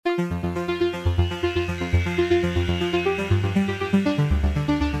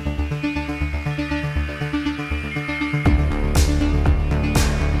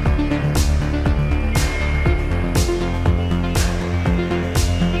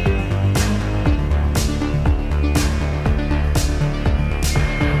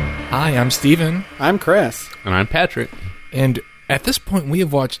Hi, I'm Steven. I'm Chris. And I'm Patrick. And at this point, we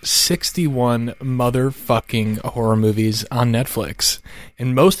have watched 61 motherfucking horror movies on Netflix.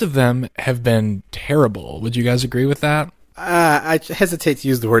 And most of them have been terrible. Would you guys agree with that? I hesitate to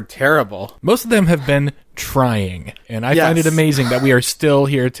use the word terrible. Most of them have been trying. And I Yes. find it amazing that we are still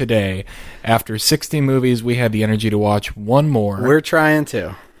here today. After 60 movies, we had the energy to watch one more. We're trying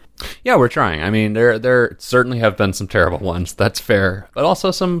to. Yeah, we're trying. I mean, there certainly have been some terrible ones. That's fair. But also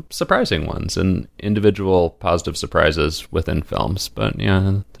some surprising ones and individual positive surprises within films. But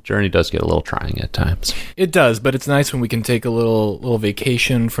yeah, the journey does get a little trying at times. It does, but it's nice when we can take a little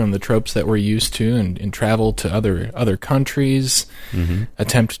vacation from the tropes that we're used to and travel to other countries,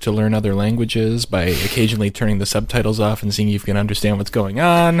 attempt to learn other languages by occasionally turning the subtitles off and seeing if you can understand what's going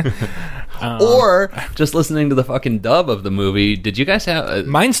on. Or just listening to the fucking dub of the movie. Did you guys have...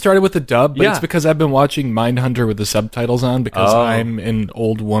 Mine started with the dub, but Yeah. it's because I've been watching Mindhunter with the subtitles on because I'm an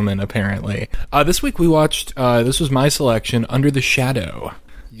old woman, apparently. This week we watched, this was my selection, Under the Shadow.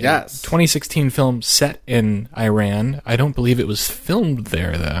 Yes. 2016 film set in Iran. I don't believe it was filmed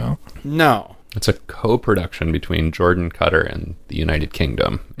there, though. No. It's a co-production between Jordan Cutter and the United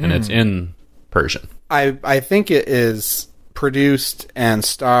Kingdom. And it's in Persian. I think it is produced and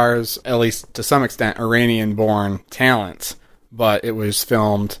stars, at least to some extent, Iranian-born talent, but it was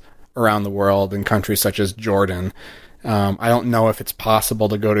filmed around the world in countries such as Jordan. I don't know if it's possible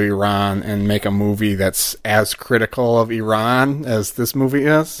to go to Iran and make a movie that's as critical of Iran as this movie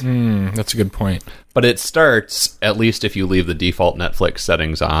is. That's a good point. But it starts, at least if you leave the default Netflix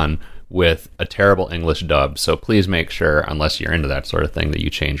settings on, with a terrible English dub. So please make sure, unless you're into that sort of thing, that you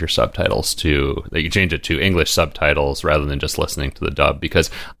change your subtitles that you change it to English subtitles rather than just listening to the dub. Because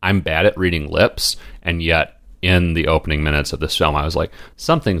I'm bad at reading lips, and yet in the opening minutes of this film, I was like,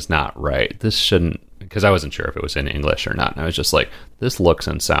 something's not right. This shouldn't, because I wasn't sure if it was in English or not. And I was just like, this looks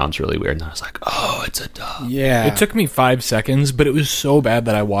and sounds really weird. And I was like, oh, it's a dub. Yeah. It took me 5 seconds, but it was so bad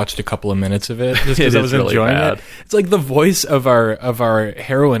that I watched a couple of minutes of it just because I was really enjoying bad. it. It's like the voice of our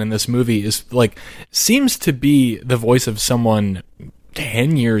heroine in this movie seems to be the voice of someone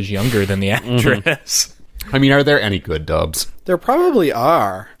 10 years younger than the actress. I mean, are there any good dubs? There probably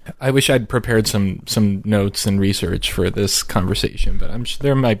are. I wish I'd prepared some notes and research for this conversation, but I'm sure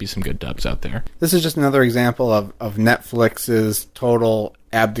there might be some good dubs out there. This is just another example of Netflix's total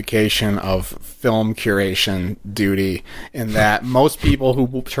abdication of film curation duty, in that most people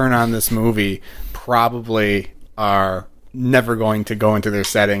who turn on this movie probably are never going to go into their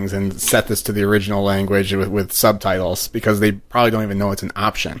settings and set this to the original language with subtitles, because they probably don't even know it's an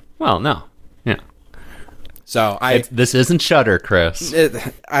option. Well, no. Yeah. So This isn't Shudder, Chris.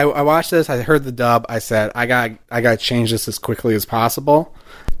 I watched this. I heard the dub. I said, I got to change this as quickly as possible.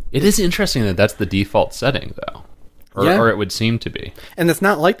 It is interesting that that's the default setting, though. Or it would seem to be. And it's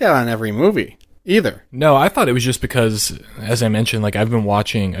not like that on every movie either. No, I thought it was just because, as I mentioned, like I've been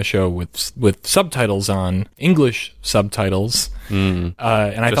watching a show with subtitles on, English subtitles, and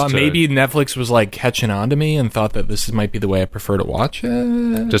I thought maybe Netflix was like catching on to me and thought that this might be the way I prefer to watch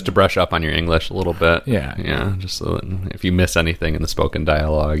it. Just to brush up on your English a little bit. Yeah. Yeah, just so that if you miss anything in the spoken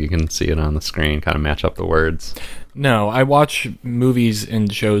dialogue, you can see it on the screen, kind of match up the words. No, I watch movies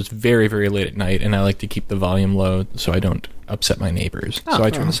and shows very, very late at night, and I like to keep the volume low so I don't upset my neighbors. So I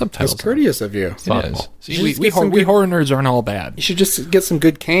turn the subtitles That's courteous of you. on. It thoughtful. is. See, You we just get some good- horror nerds aren't all bad. You should just get some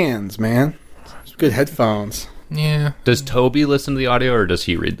good cans, man. Some good headphones. Yeah. Does Toby listen to the audio, or does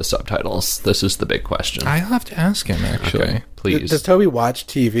he read the subtitles? This is the big question. I'll have to ask him, actually. Okay, please. Does Toby watch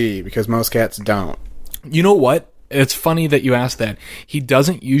TV? Because most cats don't. You know what? It's funny that you asked that. He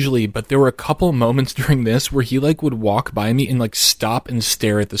doesn't usually, but there were a couple moments during this where he like would walk by me and like stop and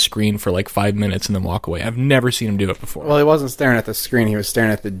stare at the screen for like 5 minutes and then walk away. I've never seen him do it before. Well, he wasn't staring at the screen. He was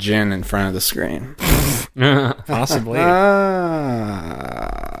staring at the gin in front of the screen. Possibly.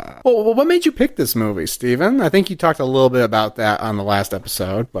 Well, what made you pick this movie, Steven? I think you talked a little bit about that on the last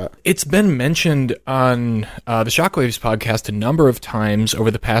episode, but... It's been mentioned on the Shockwaves podcast a number of times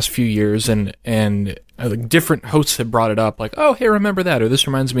over the past few years, and different hosts have brought it up, like, oh, hey, remember that, or this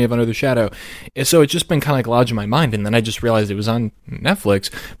reminds me of Under the Shadow. And so it's just been kind of like lodged in my mind, and then I just realized it was on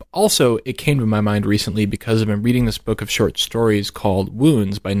Netflix. But also, it came to my mind recently because I've been reading this book of short stories called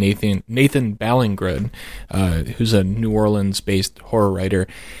Wounds by Nathan Ballingrud, who's a New Orleans-based horror writer.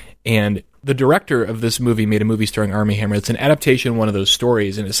 And the director of this movie made a movie starring Armie Hammer. It's an adaptation of one of those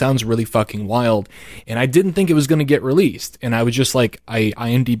stories, and it sounds really fucking wild. And I didn't think it was going to get released. And I was just like, I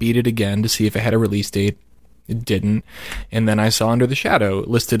IMDb'd it again to see if it had a release date. It didn't. And then I saw Under the Shadow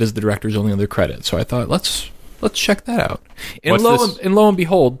listed as the director's only other credit. So I thought, let's check that out. And lo and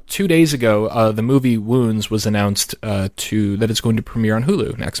behold, 2 days ago, the movie Wounds was announced that it's going to premiere on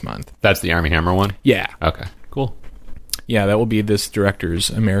Hulu next month. That's the Armie Hammer one? Yeah. Okay, cool. Yeah, that will be this director's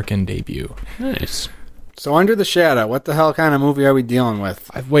American debut. Nice. So Under the Shadow, what the hell kind of movie are we dealing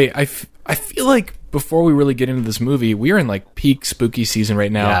with? I feel like before we really get into this movie, we're in like peak spooky season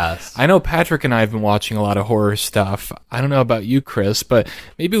right now. Yes. I know Patrick and I have been watching a lot of horror stuff. I don't know about you, Chris, but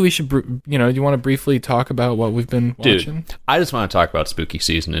maybe we should, do you want to briefly talk about what we've been watching? Dude, I just want to talk about spooky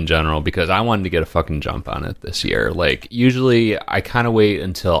season in general because I wanted to get a fucking jump on it this year. Like, usually I kind of wait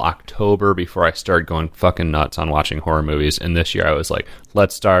until October before I start going fucking nuts on watching horror movies. And this year I was like,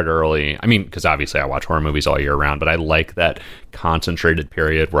 let's start early. I mean, because obviously I watch horror movies all year round, but I like that concentrated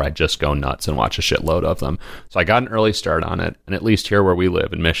period where I just go nuts and watch a shitload of them. So I got an early start on it, and at least here where we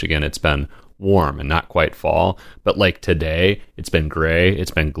live in Michigan, it's been warm and not quite fall, but like today it's been gray,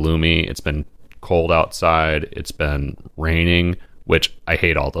 it's been gloomy, it's been cold outside, it's been raining, which I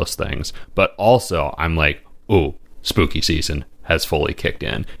hate all those things, but also I'm like, ooh, spooky season has fully kicked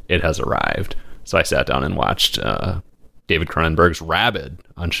in. It has arrived. So I sat down and watched David Cronenberg's Rabid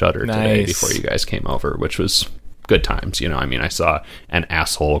on Shudder today before you guys came over, which was good times. I mean, I saw an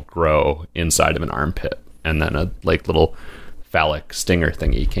asshole grow inside of an armpit, and then a like little phallic stinger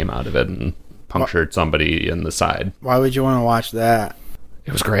thingy came out of it and punctured somebody in the side. Why would you want to watch that?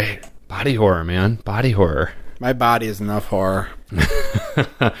 It was great. Body horror, man. Body horror. My body is enough horror.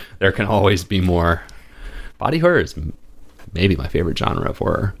 There can always be more. Body horror is maybe my favorite genre of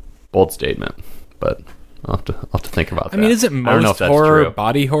horror. Bold statement, but I'll have to think about that. I mean, is it most horror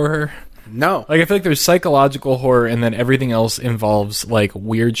body horror? No. Like, I feel like there's psychological horror, and then everything else involves, like,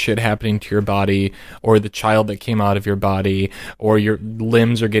 weird shit happening to your body, or the child that came out of your body, or your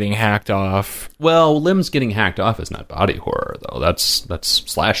limbs are getting hacked off. Well, limbs getting hacked off is not body horror, though. That's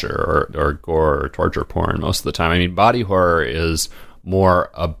slasher or gore or torture porn most of the time. I mean, body horror is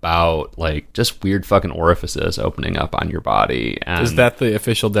more about, like, just weird fucking orifices opening up on your body. And is that the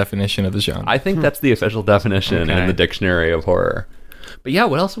official definition of the genre? I think that's the official definition in the dictionary of horror. But yeah,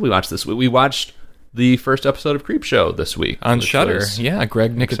 what else did we watch this week? We watched the first episode of Creepshow this week. On Shudder. Yeah,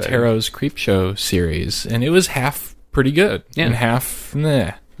 Greg Nicotero's Creepshow series. And it was half pretty good. Yeah. And half,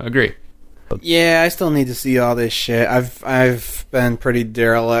 meh. Agree. Yeah, I still need to see all this shit. I've been pretty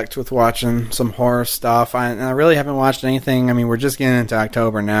derelict with watching some horror stuff. I really haven't watched anything. I mean, we're just getting into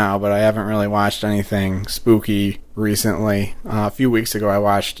October now, but I haven't really watched anything spooky recently. A few weeks ago, I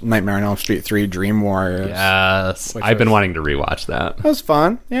watched Nightmare on Elm Street 3 Dream Warriors. Yes. I've been wanting to rewatch that. That was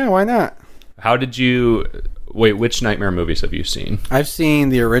fun. Yeah, why not? How did you... Wait, which Nightmare movies have you seen? I've seen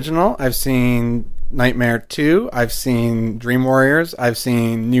the original. I've seen Nightmare 2. I've seen Dream Warriors. I've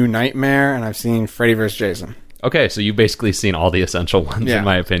seen New Nightmare. And I've seen Freddy vs. Jason. Okay, so you've basically seen all the essential ones, in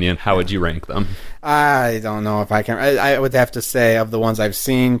my opinion. How would you rank them? I don't know if I can. I would have to say, of the ones I've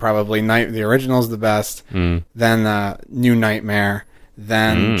seen, probably the original's the best. Then New Nightmare.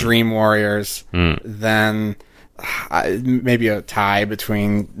 Then Dream Warriors. Then... maybe a tie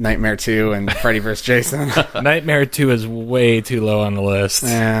between Nightmare 2 and Freddy vs. Jason. Nightmare 2 is way too low on the list.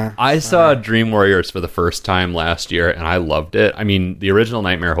 Yeah. I saw Dream Warriors for the first time last year, and I loved it. I mean, the original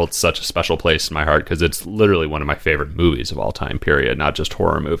Nightmare holds such a special place in my heart because it's literally one of my favorite movies of all time, period, not just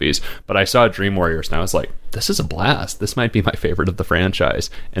horror movies. But I saw Dream Warriors, and I was like, this is a blast. This might be my favorite of the franchise.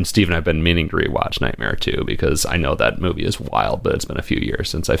 And Steve and I have been meaning to rewatch Nightmare 2 because I know that movie is wild, but it's been a few years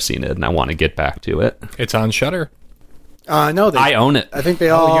since I've seen it, and I want to get back to it. It's on Shudder. No, I own it. I think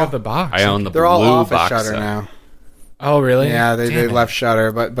they all... you have the box. I own the They're blue all off box of Shudder set. now. Oh, really? Yeah, they left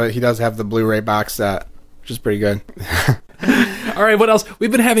Shudder, but he does have the Blu-ray box set, which is pretty good. All right, what else?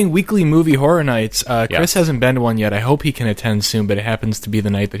 We've been having weekly movie horror nights. Chris hasn't been to one yet. I hope he can attend soon, but it happens to be the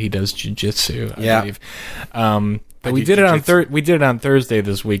night that he does jiu-jitsu, I believe. But we did it on Thursday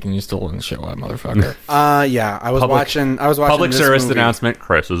this week, and you still didn't show up, motherfucker. Yeah, I was watching Public this service movie. announcement,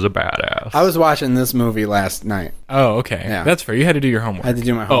 Chris is a badass. I was watching this movie last night. Oh, okay. Yeah. That's fair. You had to do your homework. I had to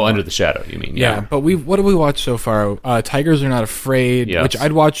do my homework. Oh, Under the Shadow, you mean? Yeah, but what have we watched so far? Tigers Are Not Afraid, Yes. which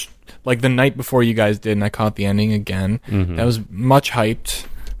I'd watched like the night before you guys did, and I caught the ending again. That was much hyped.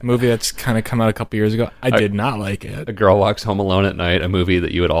 a movie that's kind of come out a couple years ago. I did not like it. A Girl Walks Home Alone at Night, a movie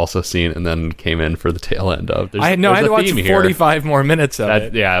that you had also seen and then came in for the tail end of. I had to watch 45 more minutes of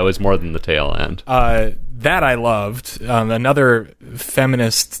it. Yeah, it was more than the tail end. That I loved. Another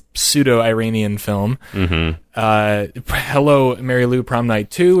feminist pseudo-Iranian film. Hello, Mary Lou Prom Night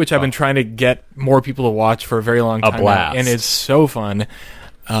 2, which I've been trying to get more people to watch for a very long time. A blast. And it's so fun.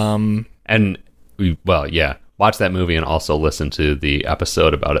 Watch that movie and also listen to the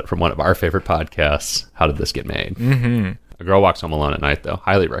episode about it from one of our favorite podcasts, How Did This Get Made? A Girl Walks Home Alone at Night, though.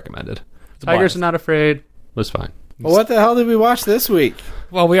 Highly recommended. Tigers Are Not Afraid was fine. Well, what the hell did we watch this week?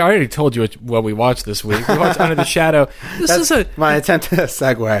 Well, we already told you what we watched this week. We watched Under the Shadow. That's my attempt at a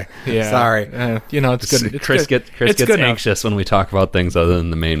segue. Yeah. Sorry. It's good. Chris gets anxious when we talk about things other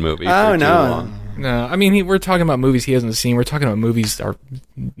than the main movie. Oh, no. No, I mean, we're talking about movies he hasn't seen. We're talking about movies our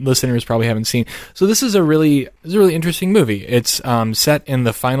listeners probably haven't seen. So this is a really interesting movie. It's set in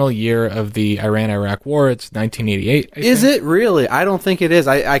the final year of the Iran-Iraq War. It's 1988. Is it really? I don't think it is.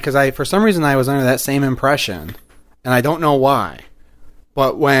 Because for some reason I was under that same impression, and I don't know why.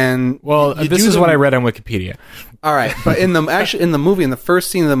 But this is what I read on Wikipedia. All right, but in the movie, in the first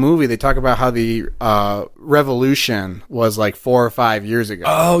scene of the movie, they talk about how the revolution was like 4 or 5 years ago.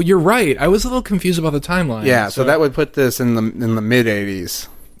 Oh, you're right. I was a little confused about the timeline. Yeah, so that would put this in the mid 80s.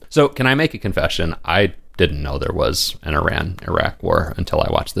 So, can I make a confession? I didn't know there was an Iran-Iraq war until I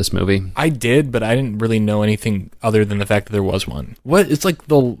watched this movie. I did, but I didn't really know anything other than the fact that there was one. It's like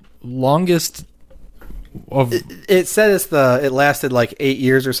the longest. It said it lasted like 8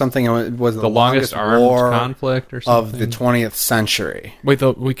 years or something. It was the longest armed war conflict or something of the 20th century. Wait,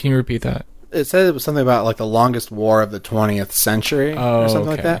 can you repeat that? It said it was something about like the longest war of the 20th century or something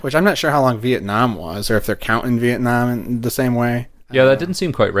like that. Which I'm not sure how long Vietnam was, or if they're counting Vietnam in the same way. Yeah, that didn't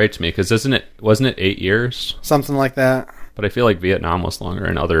seem quite right to me because wasn't it 8 years? Something like that. But I feel like Vietnam was longer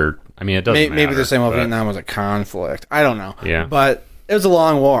and other. I mean, it doesn't matter. Maybe they're saying Vietnam was a conflict. I don't know. Yeah, but it was a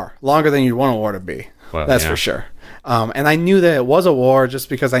long war, longer than you'd want a war to be. Well, that's for sure. And I knew that it was a war just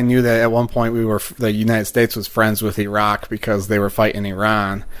because I knew that at one point the United States was friends with Iraq because they were fighting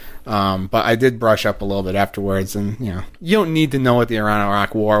Iran. But I did brush up a little bit afterwards, and you don't need to know what the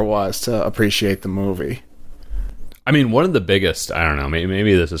Iran-Iraq War was to appreciate the movie. I mean, one of the biggest, I don't know,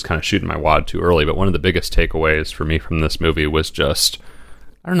 maybe this is kind of shooting my wad too early, but one of the biggest takeaways for me from this movie was just,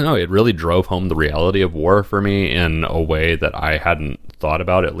 I don't know, it really drove home the reality of war for me in a way that I hadn't thought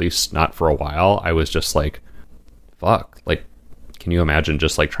about, at least not for a while. I was just like, fuck, like, can you imagine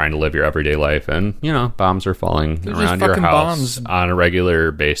just like trying to live your everyday life and, bombs are falling around your house on a regular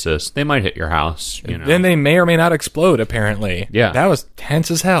basis. They might hit your house, Then they may or may not explode, apparently. Yeah. That was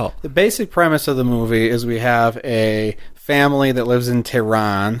tense as hell. The basic premise of the movie is we have a family that lives in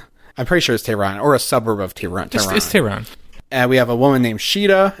Tehran. I'm pretty sure it's Tehran, or a suburb of Tehran. It's Tehran. And we have a woman named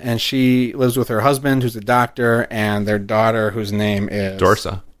Sheeta, and she lives with her husband, who's a doctor, and their daughter, whose name is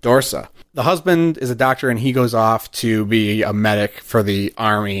Dorsa. The husband is a doctor, and he goes off to be a medic for the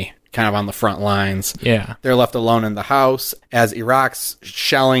army, kind of on the front lines. Yeah. They're left alone in the house as Iraq's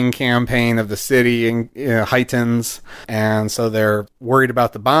shelling campaign of the city heightens. And so they're worried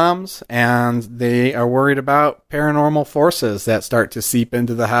about the bombs, and they are worried about paranormal forces that start to seep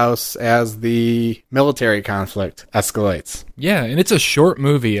into the house as the military conflict escalates. Yeah, and it's a short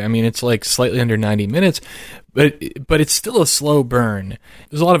movie. I mean, it's like slightly under 90 minutes, but it's still a slow burn.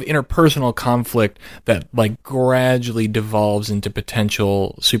 There's a lot of interpersonal conflict that like gradually devolves into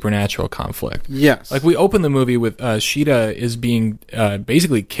potential supernatural conflict. Yes. Like we open the movie with Sheeta is being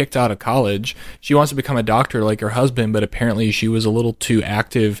basically kicked out of college. She wants to become a doctor like her husband, but apparently she was a little too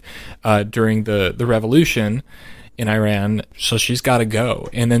active during the revolution in Iran, so she's got to go.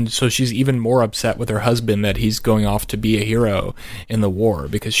 And then so she's even more upset with her husband that he's going off to be a hero in the war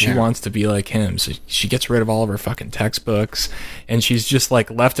because she wants to be like him. So she gets rid of all of her fucking textbooks, and she's just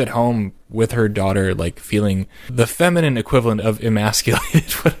like left at home with her daughter, like feeling the feminine equivalent of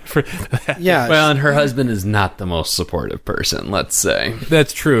emasculated. Yeah. Well, and her husband is not the most supportive person, let's say.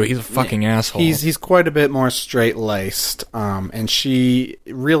 That's true. He's a fucking asshole. He's quite a bit more straight-laced, and she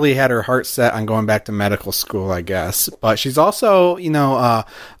really had her heart set on going back to medical school, I guess. But she's also,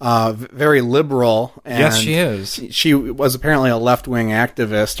 very liberal. And yes, she is. She was apparently a left-wing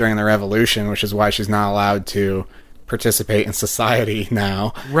activist during the revolution, which is why she's not allowed to participate in society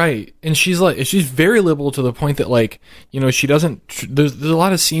now. Right. And she's very liberal to the point that like, she doesn't, there's a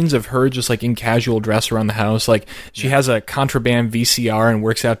lot of scenes of her just like in casual dress around the house. Like she has a contraband VCR and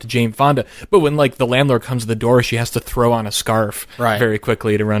works out to Jane Fonda. But when like the landlord comes to the door, she has to throw on a scarf very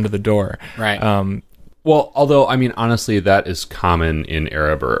quickly to run to the door. Right. Well, although, I mean, honestly, that is common in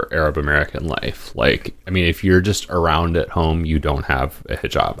Arab or Arab American life. Like, I mean, if you're just around at home, you don't have a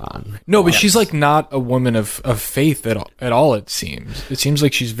hijab on. No, but she's like not a woman of faith at all, it seems. It seems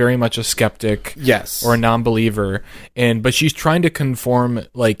like she's very much a skeptic. Yes. Or a non-believer. But she's trying to conform,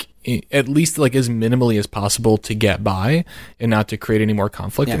 like, at least like as minimally as possible to get by and not to create any more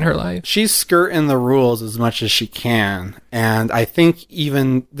conflict in her life. She's skirting the rules as much as she can. And I think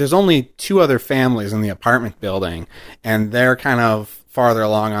even there's only 2 other families in the apartment building, and they're kind of farther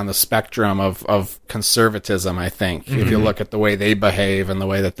along on the spectrum of conservatism, I think, if you look at the way they behave and the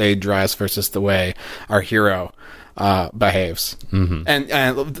way that they dress versus the way our hero behaves. And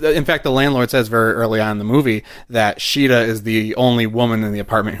in fact, the landlord says very early on in the movie that Sheeta is the only woman in the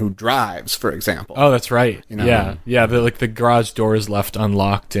apartment who drives, for example. Oh, that's right. You know? Yeah. The garage door is left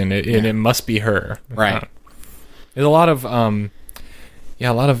unlocked, and it must be her. Right. There's a lot of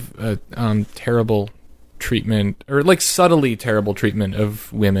terrible treatment, or like subtly terrible treatment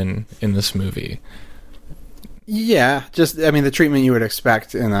of women in this movie. Yeah, just the treatment you would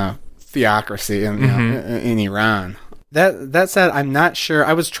expect in a theocracy in Iran. That said, I'm not sure.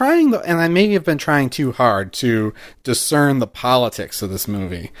 I was trying, and I may have been trying too hard to discern the politics of this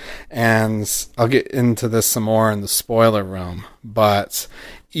movie. And I'll get into this some more in the spoiler room. But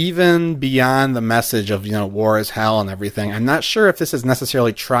even beyond the message of, war is hell and everything, I'm not sure if this is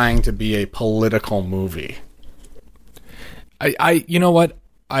necessarily trying to be a political movie. You know what?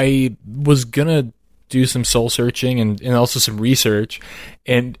 I was gonna do some soul searching and also some research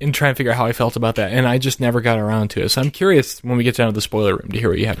and try and figure out how I felt about that, and I just never got around to it. So I'm curious when we get down to the spoiler room to hear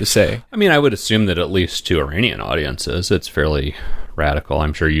what you have to say. I mean, I would assume that at least to Iranian audiences, it's fairly radical.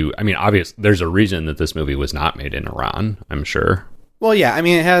 I'm sure obviously there's a reason that this movie was not made in Iran, I'm sure. Well, yeah,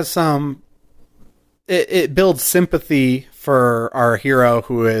 it has some... It builds sympathy for our hero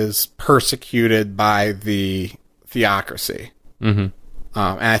who is persecuted by the theocracy. Mm-hmm.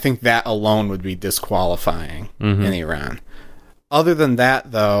 And I think that alone would be disqualifying in Iran. Other than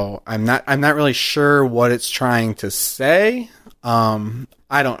that, though, I'm not really sure what it's trying to say.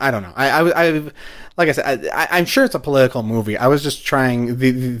 I don't know. I like I said, I'm sure it's a political movie. I was just trying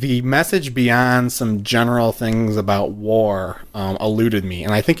the message beyond some general things about war eluded me,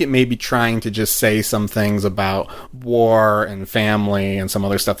 and I think it may be trying to just say some things about war and family and some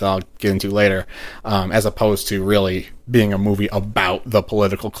other stuff that I'll get into later, as opposed to really being a movie about the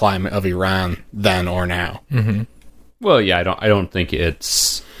political climate of Iran then or now. Mm-hmm. Well, yeah, I don't think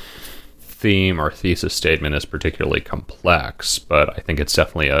its theme or thesis statement is particularly complex, but I think it's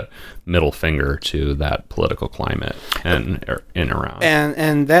definitely a middle finger to that political climate in Iran.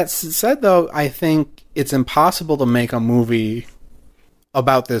 And that said, though, I think it's impossible to make a movie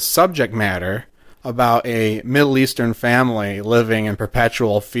about this subject matter, about a Middle Eastern family living in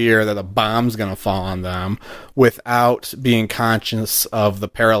perpetual fear that a bomb's going to fall on them, without being conscious of the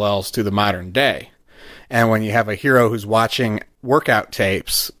parallels to the modern day. And when you have a hero who's watching workout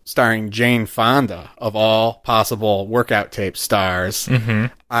tapes starring Jane Fonda, of all possible workout tape stars,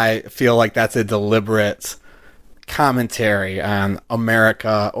 I feel like that's a deliberate commentary on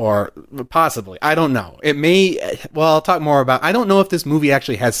America, or possibly, I don't know. It may, well, I'll talk more about, I don't know if this movie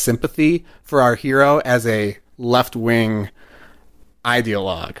actually has sympathy for our hero as a left-wing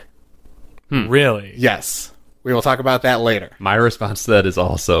ideologue. Really? Yes. We will talk about that later. My response to that is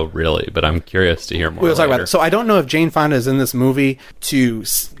also really, but I'm curious to hear more. We'll talk about it. So I don't know if Jane Fonda is in this movie to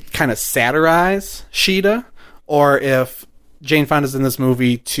kind of satirize Sheeta, or if Jane Fonda is in this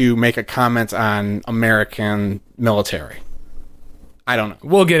movie to make a comment on American military. I don't know.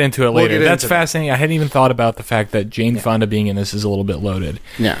 We'll get into it later. That's into fascinating. I hadn't even thought about the fact that Jane Fonda being in this is a little bit loaded.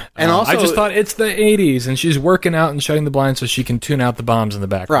 Yeah. And also, I just thought it's the 80s, and she's working out and shutting the blinds so she can tune out the bombs in the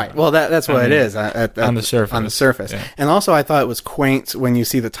background. Right. Well, that's what it is on the surface. On the surface. Yeah. And also, I thought it was quaint when you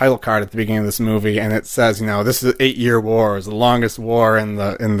see the title card at the beginning of this movie, and it says, this is an 8-year war. It's the longest war in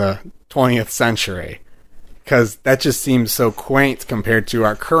the 20th century. Because that just seems so quaint compared to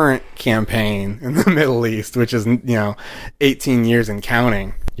our current campaign in the Middle East, which is 18 years and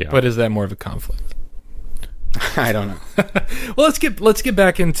counting. Yeah. But is that more of a conflict? I don't know. Well, let's get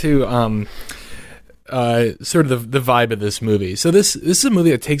back into sort of the vibe of this movie. So this is a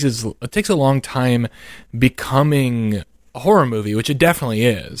movie that takes a long time becoming a horror movie, which it definitely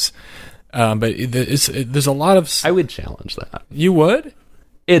is. But there's a lot of. I would challenge that. You would?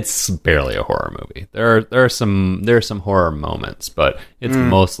 It's barely a horror movie. There are some horror moments, but it's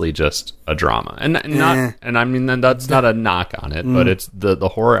mostly just a drama, and I mean that's not a knock on it, but it's the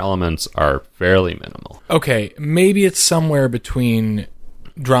horror elements are fairly minimal. Okay, maybe it's somewhere between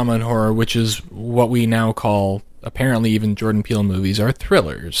drama and horror, which is what we now call apparently even Jordan Peele movies are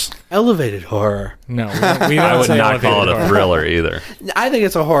thrillers. Elevated horror. No, we don't I would say not call it elevated a horror. thriller either. I think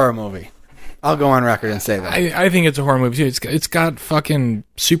it's a horror movie. I'll go on record and say that. I think it's a horror movie too. It's got fucking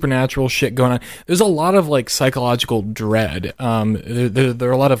supernatural shit going on. There's a lot of like psychological dread. There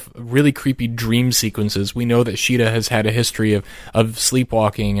are a lot of really creepy dream sequences. We know that Sheeta has had a history of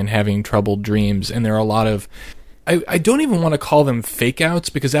sleepwalking and having troubled dreams, and there are a lot of. I don't even want to call them fake outs,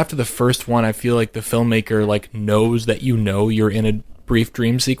 because after the first one, I feel like the filmmaker like knows that you're in a brief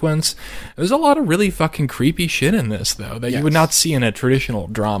dream sequence. There's a lot of really fucking creepy shit in this, though, that you would not see in a traditional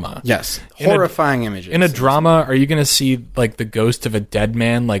drama. Yes. Horrifying images. In a drama, are you going to see like the ghost of a dead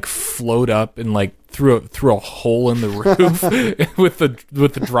man like float up and like through a hole in the roof with the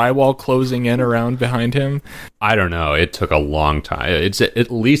drywall closing in around behind him? I don't know. It took a long time. It's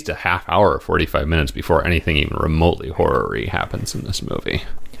at least a half hour, 45 minutes before anything even remotely horror-y happens in this movie.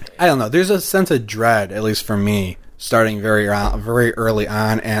 I don't know. There's a sense of dread, at least for me, starting very early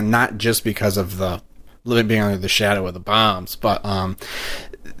on, and not just because of the living being under the shadow of the bombs, but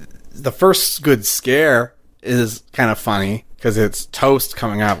the first good scare is kind of funny because it's Toast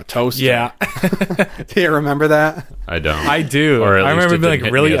coming out of a toaster. Yeah. Do you remember that? I don't. I do. Or at I least remember it being didn't like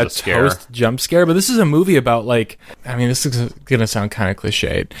hit really me a as scare. Toast jump scare, but this is a movie about like, I mean, this is gonna sound kind of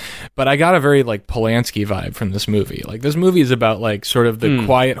cliched, but I got a very like Polanski vibe from this movie. Like this movie is about like sort of the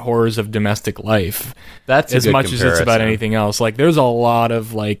quiet horrors of domestic life. That's a as good much as it's about comparison. anything else. Like there's a lot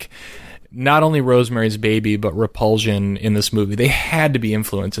of like. Not only Rosemary's Baby, but Repulsion in this movie. They had to be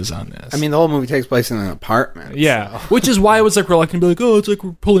influences on this. I mean, the whole movie takes place in an apartment. yeah, which is why I was like reluctant to be like, oh, it's like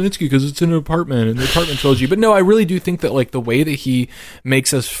Polanski because it's in an apartment and the apartment trilogy. But no, I really do think that like the way that he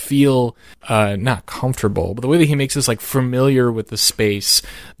makes us feel not comfortable, but the way that he makes us like familiar with the space,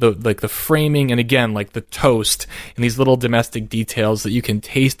 the framing, and again like the toast and these little domestic details that you can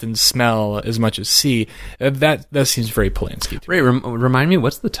taste and smell as much as see. That seems very Polanski to me. Ray, remind me,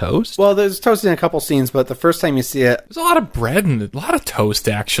 what's the toast? Well, there's toast in a couple scenes, but the first time you see it, There's a lot of bread and a lot of toast,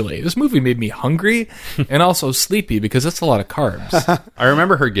 actually. This movie made me hungry and also sleepy because that's a lot of carbs. I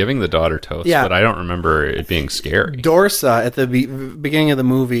remember her giving the daughter toast, Yeah. but I don't remember it being scary. Dorsa at the beginning of the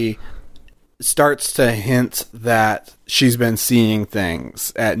movie starts to hint that she's been seeing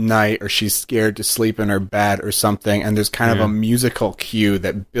things at night, or she's scared to sleep in her bed or something, and there's kind of a musical cue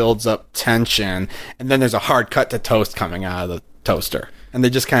that builds up tension, and then there's a hard cut to Toast coming out of the toaster. And they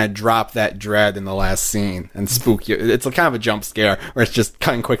just kind of drop that dread in the last scene and spook you. It's kind of a jump scare where it's just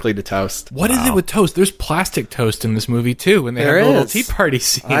cutting quickly to Toast. What is it with toast? There's plastic toast in this movie, too, when they There have the little is. tea party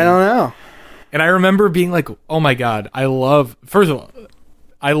scene. I don't know. And I remember being like, oh my God, first of all,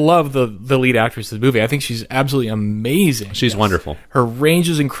 I love the lead actress of the movie. I think she's absolutely amazing. She's wonderful. Her range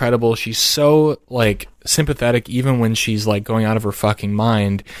is incredible. She's so like sympathetic even when she's like going out of her fucking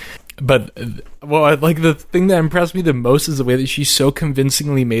mind. But well, like the thing that impressed me the most is the way that she so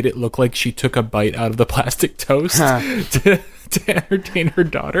convincingly made it look like she took a bite out of the plastic toast to entertain her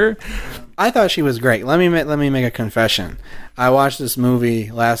daughter. I thought she was great. Let me make a confession. I watched this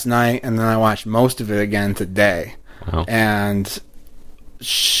movie last night, and then I watched most of it again today. Wow. And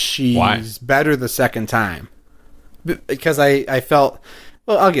she's Why? better the second time. Because I felt...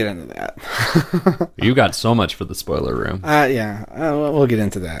 Well, I'll get into that. You got so much for the spoiler room. We'll get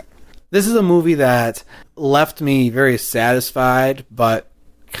into that. This is a movie that left me very satisfied, but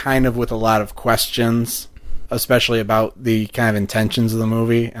kind of with a lot of questions, especially about the kind of intentions of the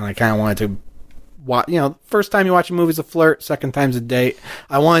movie. And I kind of wanted to watch, first time you watch a movie is a flirt, second time's a date.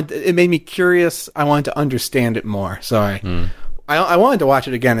 It made me curious. I wanted to understand it more. So I wanted to watch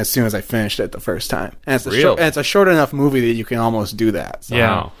it again as soon as I finished it the first time. And it's a short enough movie that you can almost do that. So, Yeah.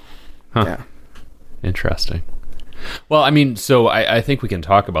 Wow. Huh. Yeah. Interesting. Well, I mean, so I think we can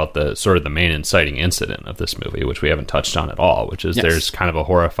talk about the sort of the main inciting incident of this movie, which we haven't touched on at all, which is there's kind of a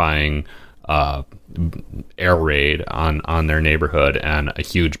horrifying air raid on their neighborhood, and a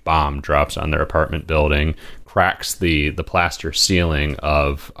huge bomb drops on their apartment building, cracks the plaster ceiling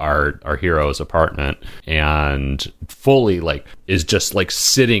of our hero's apartment, and fully like is just like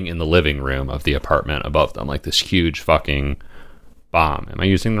sitting in the living room of the apartment above them, like this huge fucking bomb. Am I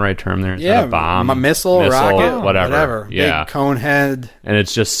using the right term there? Is that a bomb? A missile, rocket, whatever. Yeah. Big cone head. And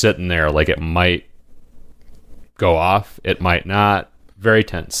it's just sitting there like it might go off, it might not. Very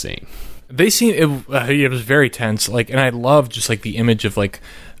tense scene. They seem it was very tense. Like, and I love just like the image of like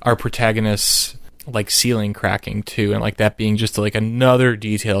our protagonist's like ceiling cracking too, and like that being just like another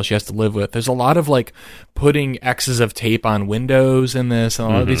detail she has to live with. There's a lot of like putting X's of tape on windows in this, and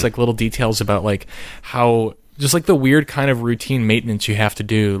a lot of these like little details about like how just like the weird kind of routine maintenance you have to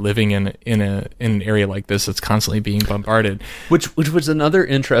do living in an area like this that's constantly being bombarded. Which was another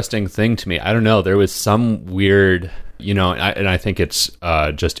interesting thing to me. I don't know. There was some weird, and I think it's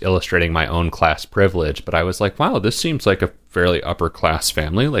just illustrating my own class privilege. But I was like, wow, this seems like a fairly upper class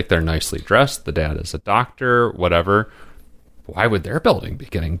family. Like they're nicely dressed. The dad is a doctor, whatever. Why would their building be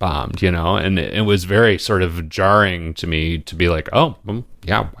getting bombed? And it was very sort of jarring to me to be like, oh, well,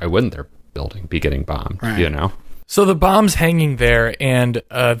 yeah, why wouldn't their building be getting bombed? Right. So the bomb's hanging there, and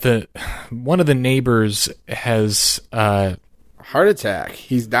one of the neighbors has Heart attack.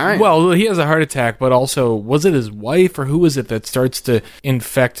 He's dying. well, he has a heart attack, but also was it his wife or who was it that starts to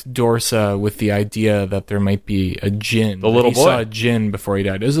infect Dorsa with the idea that there might be a djinn? The little he boy. saw a djinn before he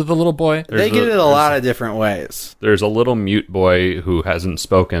died. Is it the little boy? they get it a lot of different ways. There's a little mute boy who hasn't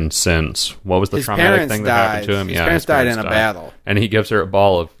spoken since. What was the His traumatic parents thing that happened died. to him? His parents died in a battle. And he gives her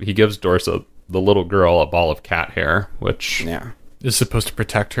he gives Dorsa, the little girl, a ball of cat hair, which Yeah. Is supposed to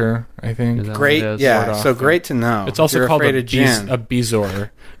protect her, I think. Is that Great. what it is? Yeah. Sort of. So great to know. It's also You're called afraid a of Jinn. Bezoar.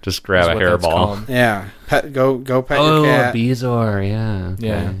 just grab is a what that's hairball. called. Yeah. Go pet your Oh, a cat. Bezoar, yeah. Okay.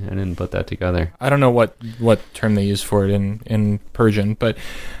 Yeah. I didn't put that together. I don't know what term they use for it in Persian, but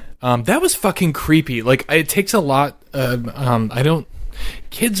that was fucking creepy. Like it takes a lot.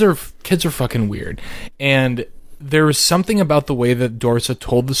 Kids are fucking weird, and there was something about the way that Dorsa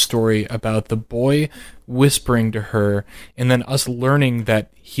told the story about the boy whispering to her, and then us learning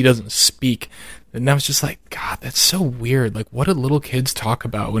that he doesn't speak. And I was just like, God, that's so weird. Like, what do little kids talk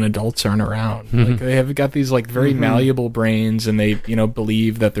about when adults aren't around? Like, they have got these like very malleable brains, and they,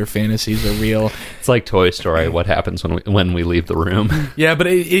 believe that their fantasies are real. It's like Toy Story. What happens when we leave the room? Yeah, but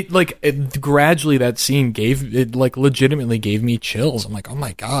it gradually that scene legitimately gave me chills. I'm like, oh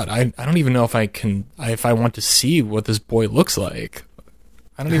my God, I don't even know if I want to see what this boy looks like.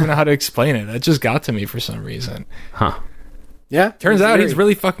 I don't even know how to explain it. It just got to me for some reason. Huh. Yeah. Turns out he's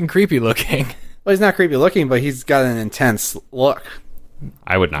really fucking creepy looking. Well, he's not creepy looking, but he's got an intense look.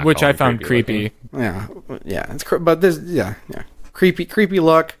 I would not. Which call I him found creepy. looking. Yeah. It's but there's creepy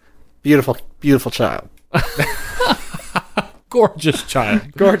look, beautiful child, Gorgeous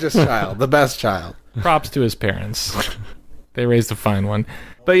child. gorgeous child, the best child. Props to his parents. They raised a fine one.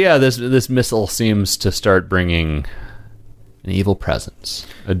 But yeah, this missile seems to start bringing an evil presence,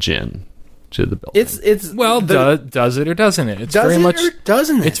 a djinn, to the building. It's Well, does it or doesn't it? It's does very it much. or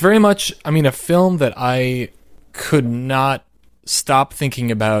doesn't it? It's very much. I mean, a film that I could not stop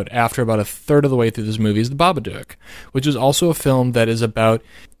thinking about after about a third of the way through this movie is The Babadook, which is also a film that is about.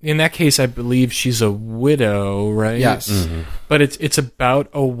 In that case, I believe she's a widow, right? Yes. Mm-hmm. But it's about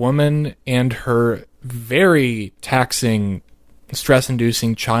a woman and her very taxing,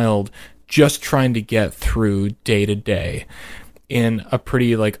 stress-inducing child just trying to get through day to day in a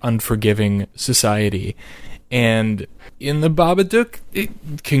pretty unforgiving society. And in The Babadook, it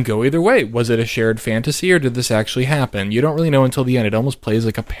can go either way. Was it a shared fantasy or did this actually happen? You don't really know until the end. It almost plays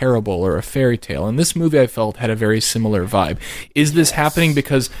like a parable or a fairy tale. And this movie, I felt, had a very similar vibe. Is this happening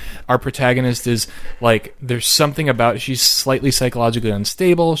because our protagonist is there's something about, she's slightly psychologically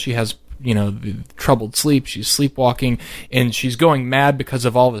unstable, she has troubled sleep, she's sleepwalking, and she's going mad because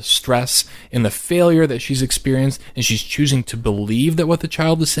of all the stress and the failure that she's experienced, and she's choosing to believe that what the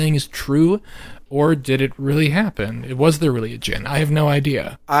child is saying is true? Or did it really happen? Was there really a djinn? I have no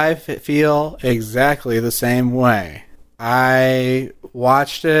idea. I feel exactly the same way. I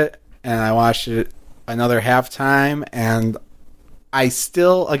watched it, and I watched it another half time, and I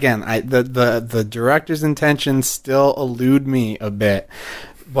still, again, the director's intentions still elude me a bit,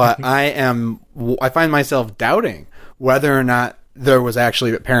 but I find myself doubting whether or not there was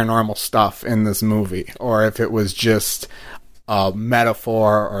actually paranormal stuff in this movie, or if it was just a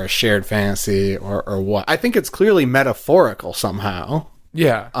metaphor or a shared fantasy or what. I think it's clearly metaphorical somehow.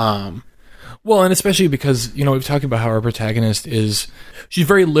 Yeah. Well, and especially because, we've talked about how our protagonist she's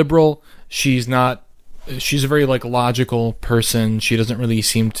very liberal. She's a very logical person. She doesn't really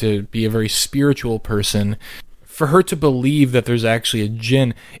seem to be a very spiritual person. For her to believe that there's actually a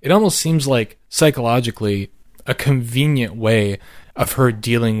djinn, it almost seems like psychologically a convenient way of her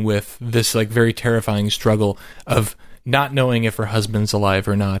dealing with this very terrifying struggle of not knowing if her husband's alive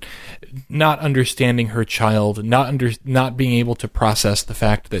or not understanding her child, not being able to process the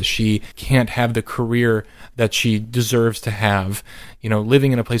fact that she can't have the career that she deserves to have,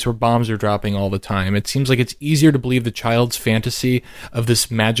 living in a place where bombs are dropping all the time. It seems like it's easier to believe the child's fantasy of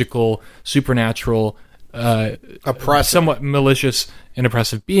this magical, supernatural somewhat malicious and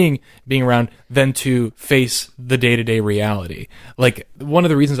oppressive being around than to face the day-to-day reality. Like, one of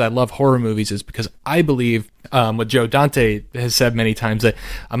the reasons I love horror movies is because I believe what Joe Dante has said many times, that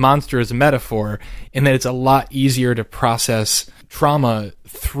a monster is a metaphor, and that it's a lot easier to process trauma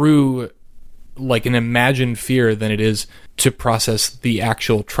through like an imagined fear than it is to process the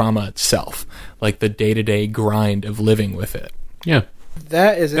actual trauma itself, like the day-to-day grind of living with it. Yeah.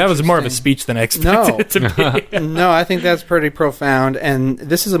 That was more of a speech than I expected it to be. No, I think that's pretty profound. And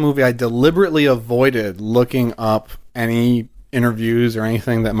this is a movie I deliberately avoided looking up any interviews or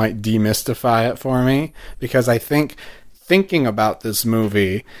anything that might demystify it for me, because I think thinking about this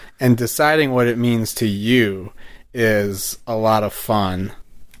movie and deciding what it means to you is a lot of fun.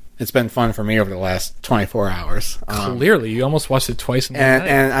 It's been fun for me over the last 24 hours. Clearly, you almost watched it twice in one night.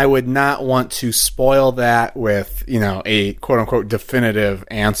 And I would not want to spoil that with, a quote-unquote definitive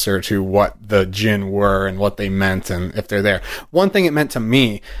answer to what the Jinn were and what they meant and if they're there. One thing it meant to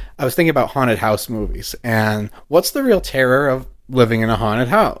me, I was thinking about haunted house movies. And what's the real terror of living in a haunted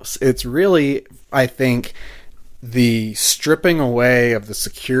house? It's really, I think, the stripping away of the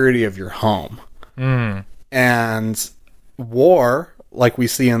security of your home. And war, like we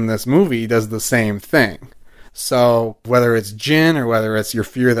see in this movie, does the same thing. So whether it's Jinn or whether it's your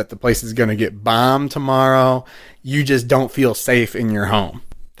fear that the place is going to get bombed tomorrow, you just don't feel safe in your home.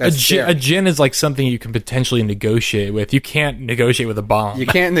 A Jinn is like something you can potentially negotiate with. You can't negotiate with a bomb. You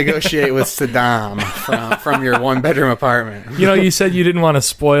can't negotiate with Saddam from your one-bedroom apartment. You said you didn't want to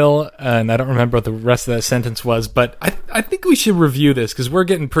spoil, and I don't remember what the rest of that sentence was, but I think we should review this, because we're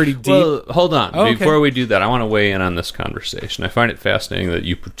getting pretty deep. Well, hold on. Oh, okay. Before we do that, I want to weigh in on this conversation. I find it fascinating that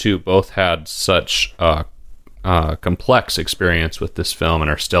you two both had such a complex experience with this film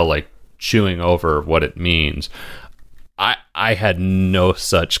and are still, like, chewing over what it means. I had no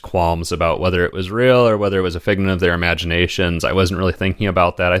such qualms about whether it was real or whether it was a figment of their imaginations. I wasn't really thinking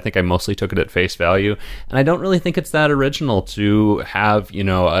about that. I think I mostly took it at face value. And I don't really think it's that original to have,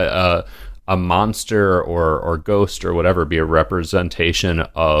 a monster or ghost or whatever be a representation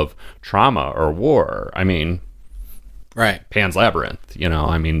of trauma or war. I mean, right. Pan's Labyrinth,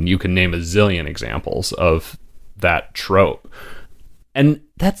 you can name a zillion examples of that trope. And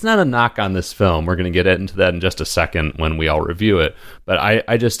that's not a knock on this film. We're going to get into that in just a second when we all review it. But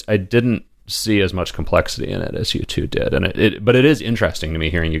I didn't see as much complexity in it as you two did. But it is interesting to me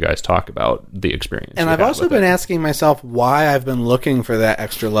hearing you guys talk about the experience. And I've also been asking myself why I've been looking for that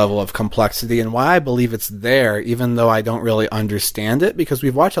extra level of complexity and why I believe it's there, even though I don't really understand it. Because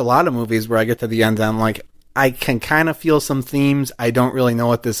we've watched a lot of movies where I get to the end and I'm like, I can kind of feel some themes. I don't really know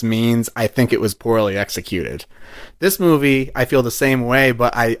what this means. I think it was poorly executed. This movie, I feel the same way,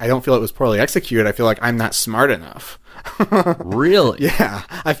 but I don't feel it was poorly executed. I feel like I'm not smart enough. Really? Yeah.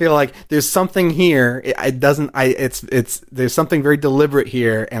 I feel like there's something here. There's something very deliberate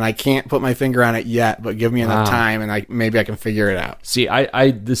here, and I can't put my finger on it yet, but give me enough time and maybe I can figure it out. See,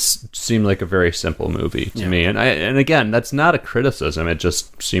 this seemed like a very simple movie to me. And again, that's not a criticism. It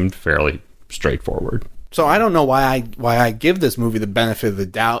just seemed fairly straightforward. So I don't know why I give this movie the benefit of the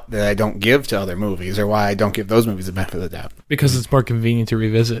doubt that I don't give to other movies, or why I don't give those movies the benefit of the doubt. Because it's more convenient to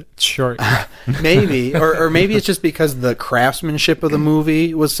revisit. It's short. Maybe. Or maybe it's just because the craftsmanship of the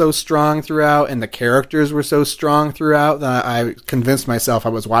movie was so strong throughout and the characters were so strong throughout that I convinced myself I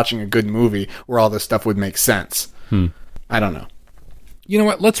was watching a good movie where all this stuff would make sense. I don't know. You know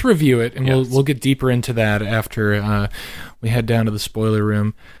what? Let's review it, and we'll get deeper into that after we head down to the spoiler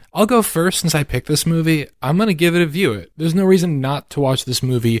room. I'll go first since I picked this movie. I'm going to give it a view it. There's no reason not to watch this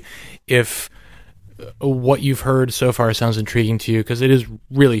movie if what you've heard so far sounds intriguing to you, because it is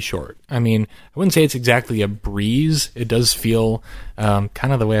really short. I mean, I wouldn't say it's exactly a breeze. It does feel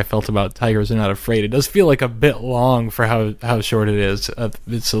kind of the way I felt about Tigers Are Not Afraid. It does feel like a bit long for how short it is.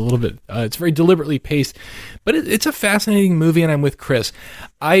 It's a little bit, it's very deliberately paced, but it's a fascinating movie, and I'm with Chris.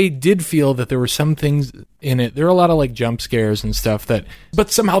 I did feel that there were some things in it. There were a lot of like jump scares and stuff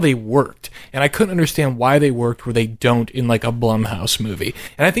but somehow they worked, and I couldn't understand why they worked where they don't in like a Blumhouse movie.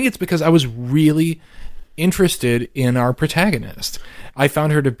 And I think it's because I was really interested in our protagonist. I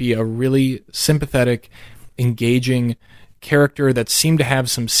found her to be a really sympathetic, engaging character that seemed to have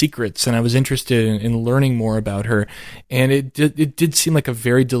some secrets, and I was interested in learning more about her. And it did seem like a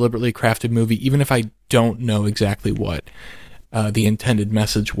very deliberately crafted movie, even if I don't know exactly what the intended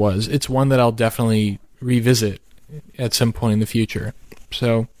message was. It's one that I'll definitely revisit at some point in the future.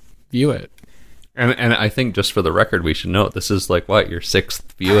 So, view it. And I think, just for the record, we should note this is like your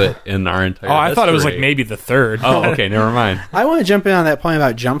sixth view it in our entire I thought it was like maybe the third. Oh, okay, never mind. I want to jump in on that point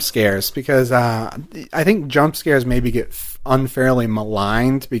about jump scares, because I think jump scares maybe get unfairly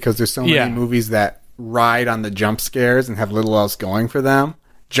maligned because there's so many movies that ride on the jump scares and have little else going for them,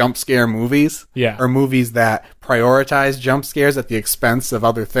 jump scare movies, Yeah. or movies that prioritize jump scares at the expense of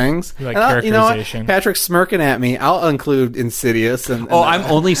other things. Like And you know what? characterization. Patrick's smirking at me. I'll include Insidious. And Oh, I'm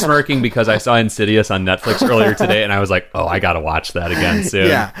only smirking because I saw Insidious on Netflix earlier today, and I was like, "Oh, I gotta watch that again soon."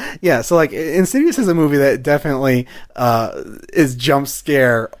 yeah. So like, Insidious is a movie that definitely is jump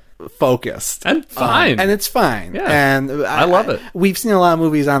scare focused And fine. and it's fine. Yeah. And I love it. We've seen a lot of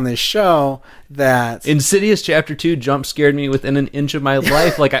movies on this show that Insidious Chapter 2 jump scared me within an inch of my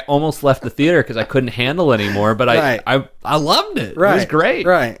life. Like, I almost left the theater because I couldn't handle anymore, but Right. I loved it. Right, It was great.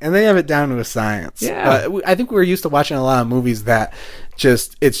 right? And they have it down to a science. Yeah. But I think we're used to watching a lot of movies that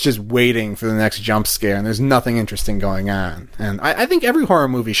it's just waiting for the next jump scare, and there's nothing interesting going on. And I think every horror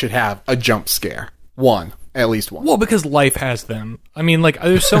movie should have a jump scare, at least one. Well, because life has them. I mean, like,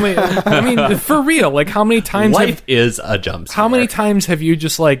 there's so many. I mean, for real. Like, how many times? Life is a jump scare. How many times have you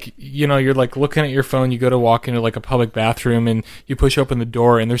just like, you're like looking at your phone, you go to walk into like a public bathroom and you push open the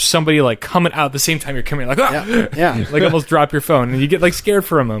door and there's somebody like coming out at the same time you're coming in, like, ah! Yeah. like almost drop your phone and you get like scared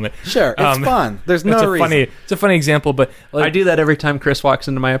for a moment. Sure, it's fun. There's no reason. It's a funny example, but like, I do that every time Chris walks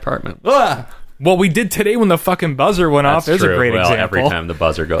into my apartment. Ah! well, we did today when the fucking buzzer went off. There's true. a great well, example. Every time the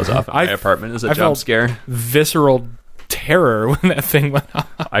buzzer goes off in my apartment is a I jump felt scare. Visceral terror when that thing went off.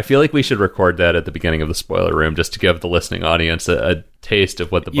 I feel like we should record that at the beginning of the spoiler room just to give the listening audience a taste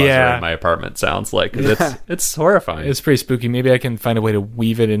of what the buzzer Yeah. in my apartment sounds like. 'Cause it's horrifying. It's pretty spooky. Maybe I can find a way to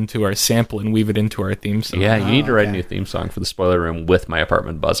weave it into our sample and weave it into our theme song. yeah, you need to write a okay. new theme song for the spoiler room with my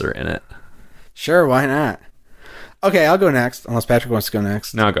apartment buzzer in it. Sure, why not? Okay, I'll go next, unless Patrick wants to go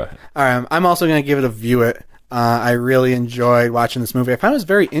next. No, go ahead. All right, I'm also going to give it a view it. I really enjoyed watching this movie. I found it was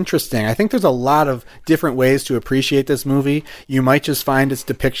very interesting. I think there's a lot of different ways to appreciate this movie. You might just find its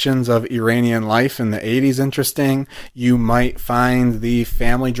depictions of Iranian life in the 80s interesting. You might find the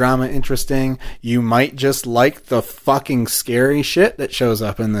family drama interesting. You might just like the fucking scary shit that shows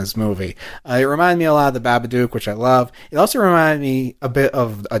up in this movie. It reminded me a lot of The Babadook, which I love. It also reminded me a bit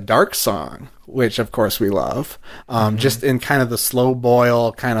of A Dark Song, which of course we love, just in kind of the slow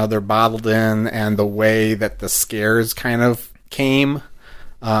boil, kind of they're bottled in, and the way that the scares kind of came,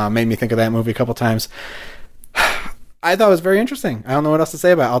 made me think of that movie a couple times. I thought it was very interesting. I don't know what else to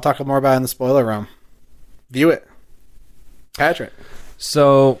say about it. I'll talk more about it in the spoiler room. View it. Patrick.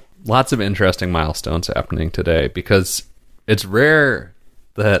 So, lots of interesting milestones happening today because it's rare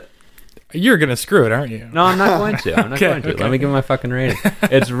that... You're going to screw it, aren't you? No, I'm not going to. I'm not going to. Let me give my fucking rating.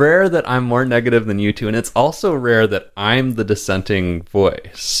 It's rare that I'm more negative than you two, and it's also rare that I'm the dissenting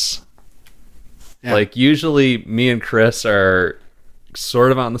voice. Yeah. Like, usually me and Chris are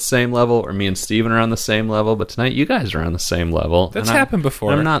sort of on the same level, or me and Steven are on the same level, but tonight you guys are on the same level. That's and happened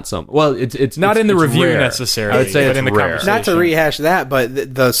before. I'm not so... Well, it's Not in the it's review rare. necessarily, I would say but it's in the rare. conversation. Not to rehash that,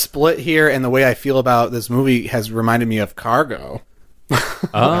 but the split here and the way I feel about this movie has reminded me of Cargo.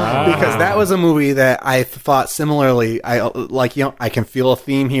 Because that was a movie that I thought similarly. I like, I can feel a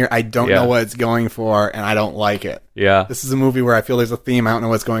theme here. I don't Yeah. know what it's going for, and I don't like it. Yeah. This is a movie where I feel there's a theme. I don't know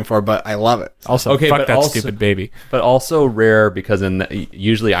what it's going for, but I love it. Also, Okay, fuck but that also- stupid baby. But also rare because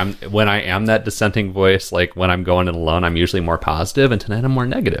usually when I am that dissenting voice, like when I'm going it alone, I'm usually more positive, and tonight I'm more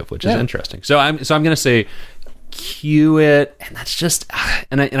negative, which is interesting. So I'm going to say cue it, and that's just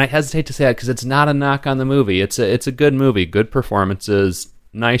and I hesitate to say that because it's not a knock on the movie. It's a good movie, good performances,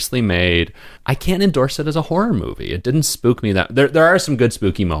 nicely made. I can't endorse it as a horror movie. It didn't spook me that there are some good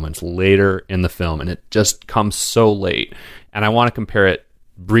spooky moments later in the film, and it just comes so late. And I want to compare it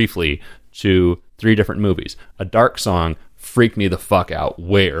briefly to 3 different movies. A Dark Song freaked me the fuck out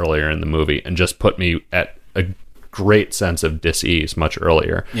way earlier in the movie and just put me at a great sense of dis-ease much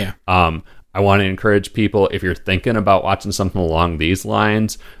earlier. Yeah. I want to encourage people, if you're thinking about watching something along these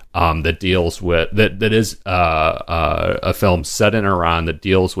lines, that deals with that is a film set in Iran that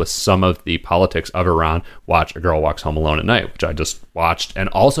deals with some of the politics of Iran. Watch A Girl Walks Home Alone at Night, which I just watched, and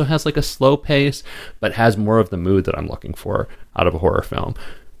also has like a slow pace, but has more of the mood that I'm looking for out of a horror film.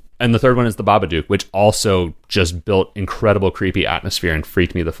 And the third one is The Babadook, which also just built incredible creepy atmosphere and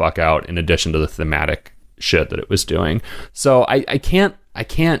freaked me the fuck out, in addition to the thematic shit that it was doing. So I can't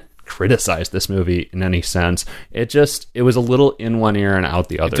criticize this movie in any sense. It was a little in one ear and out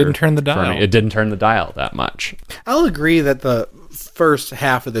the other. It didn't turn the for me. dial. It didn't turn the dial that much. I'll agree that the first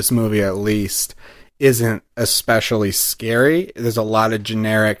half of this movie, at least, isn't especially scary. There's a lot of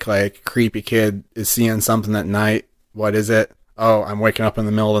generic, like, creepy kid is seeing something at night. What is it? Oh, I'm waking up in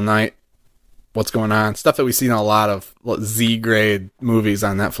the middle of the night. What's going on? Stuff that we see in a lot of Z-grade movies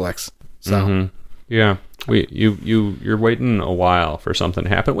on Netflix. So, Yeah. You're waiting a while for something to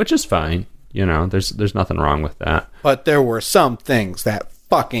happen, which is fine. You know, there's nothing wrong with that. but there were some things that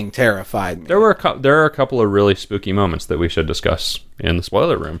fucking terrified me. There are a couple of really spooky moments that we should discuss in the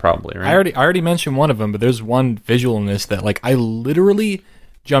spoiler room, probably. Right? I already mentioned one of them, but there's one visual in this that, like, I literally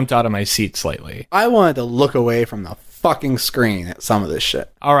jumped out of my seat slightly. I wanted to look away from the fucking screen at some of this shit.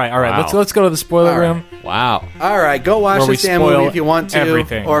 All right. Wow. Let's go to the spoiler room. Wow. All right, go watch Where we this damn movie spoil if you want to,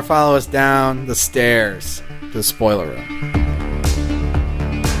 everything. or follow us down the stairs to the spoiler room.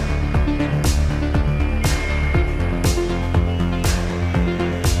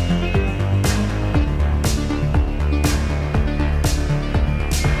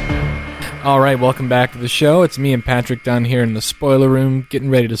 All right, welcome back to the show. It's me and Patrick down here in the spoiler room,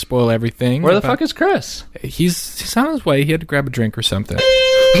 getting ready to spoil everything. Where the fuck is Chris? He's on his way. He had to grab a drink or something.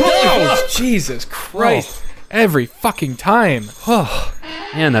 Oh, Jesus Christ. Every fucking time. Oh.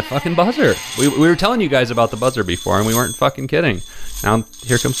 Man, that fucking buzzer. We were telling you guys about the buzzer before, and we weren't fucking kidding. Now,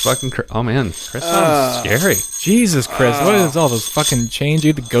 here comes fucking Chris. Oh, man. Chris sounds scary. Jesus, Chris. What is all those fucking chains?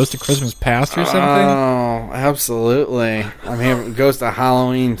 You the Ghost of Christmas Past or something? Oh, absolutely. I'm here. Goes to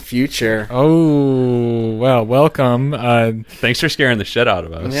Halloween future. Oh, well, welcome. Thanks for scaring the shit out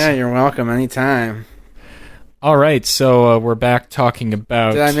of us. Yeah, you're welcome anytime. All right, so we're back talking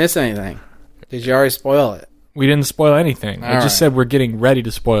about... Did I miss anything? Did you already spoil it? We didn't spoil anything. I just said we're getting ready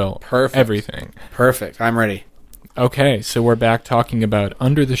to spoil everything. Perfect. I'm ready. Okay, so we're back talking about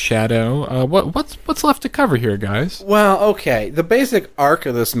Under the Shadow. What's left to cover here, guys? Well, okay. The basic arc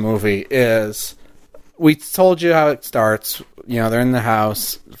of this movie is, we told you how it starts. You know, they're in the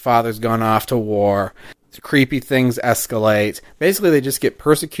house. Father's gone off to war. Creepy things escalate. Basically, they just get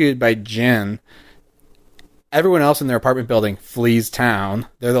persecuted by Jinn. Everyone else in their apartment building flees town.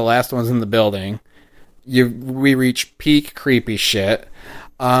 They're the last ones in the building. We reach peak creepy shit.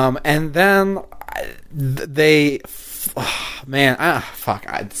 And then they... I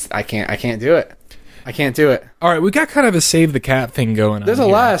can't do it. I can't do it. All right, we got kind of a save the cat thing going on. There's a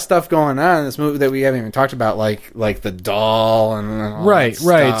lot of stuff going on in this movie that we haven't even talked about, like the doll and all right.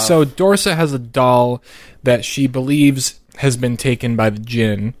 that stuff. So Dorsa has a doll that she believes has been taken by the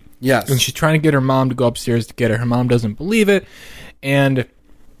Jinn. Yes. And she's trying to get her mom to go upstairs to get her. Her mom doesn't believe it. And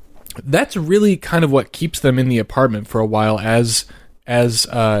that's really kind of what keeps them in the apartment for a while as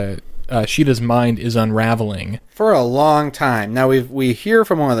Sheeta's mind is unraveling. For a long time. Now, we hear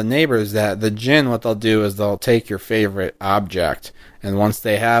from one of the neighbors that the Jinn, what they'll do is they'll take your favorite object. And once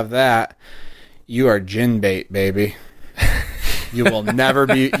they have that, you are Jinn bait, baby. You will never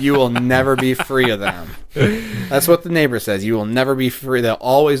be free of them. That's what the neighbor says. You will never be free. They'll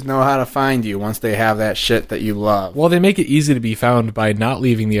always know how to find you once they have that shit that you love. Well, they make it easy to be found by not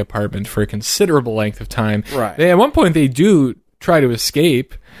leaving the apartment for a considerable length of time. Right. At one point, they do try to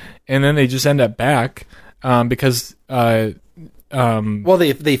escape, and then they just end up back because... well,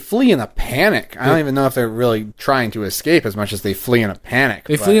 they flee in a panic. I don't even know if they're really trying to escape as much as they flee in a panic.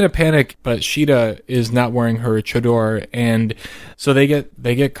 They flee in a panic, but Sheeta is not wearing her chador, and so they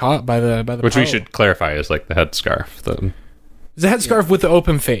get caught by the which pilot. we should clarify is like the headscarf. It's a headscarf with the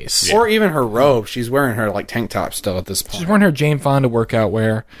open face. Or even her robe. She's wearing her like tank top still at this point. She's wearing her Jane Fonda workout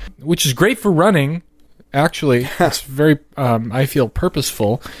wear, which is great for running. Actually, it's very, I feel,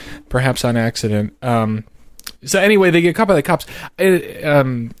 purposeful, perhaps on accident. So anyway, they get caught by the cops,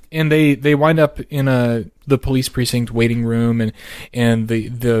 and they wind up in the police precinct waiting room, and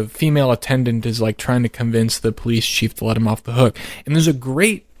the female attendant is like trying to convince the police chief to let him off the hook. And there's a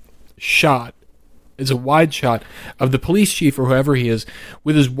great shot. It's a wide shot of the police chief or whoever he is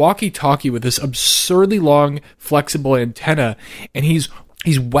with his walkie-talkie with this absurdly long, flexible antenna, and he's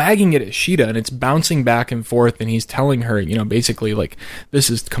wagging it at Sheeta, and it's bouncing back and forth, and he's telling her, basically, like,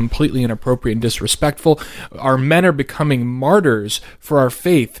 this is completely inappropriate and disrespectful. Our men are becoming martyrs for our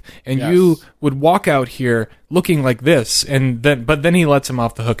faith, and you would walk out here looking like this, but then he lets him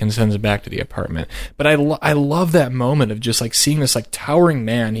off the hook and sends him back to the apartment. But I love that moment of just, like, seeing this, like, towering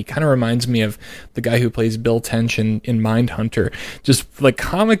man. He kind of reminds me of the guy who plays Bill Tench in Mindhunter, just, like,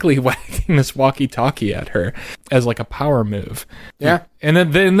 comically wagging this walkie-talkie at her as, like, a power move. Yeah. And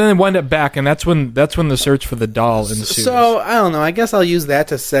then they wind up back, and that's when the search for the doll ensues. So, I don't know. I guess I'll use that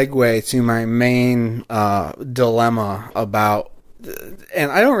to segue to my main dilemma about...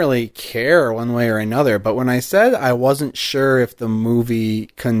 And I don't really care one way or another, but when I said I wasn't sure if the movie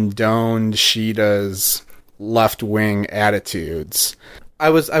condoned Sheeta's left-wing attitudes,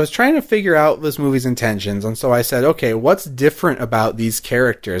 I was trying to figure out this movie's intentions, and so I said, okay, what's different about these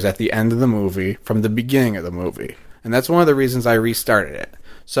characters at the end of the movie from the beginning of the movie? And that's one of the reasons I restarted it.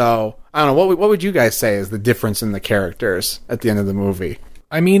 So, I don't know, what would you guys say is the difference in the characters at the end of the movie?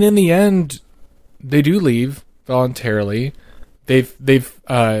 I mean, in the end, they do leave voluntarily.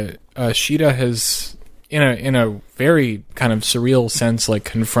 Sheeta has, in a very kind of surreal sense, like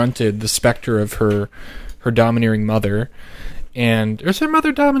confronted the specter of her domineering mother. And is her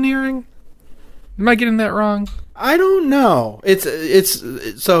mother domineering? Am I getting that wrong? I don't know. It's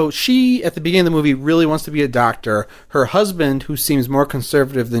so she at the beginning of the movie really wants to be a doctor. Her husband, who seems more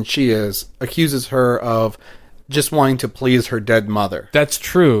conservative than she is, accuses her of just wanting to please her dead mother. That's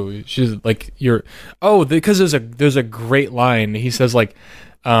true. She's like, because there's a great line. He says like,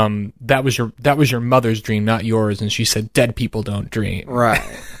 that was your mother's dream, not yours. And she said, dead people don't dream. Right.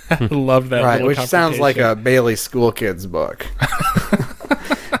 I love that. Right, which sounds like a Bailey School Kids book.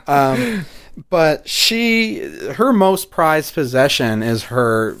 But her most prized possession is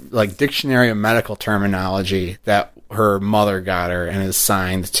her like dictionary of medical terminology that her mother got her and is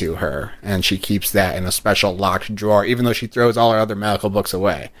signed to her, and she keeps that in a special locked drawer, even though she throws all her other medical books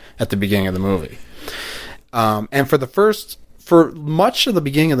away at the beginning of the movie. And for much of the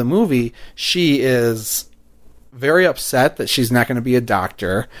beginning of the movie, she is very upset that she's not going to be a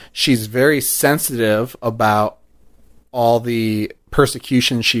doctor. She's very sensitive about all the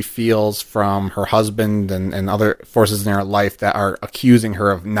persecution she feels from her husband and other forces in her life that are accusing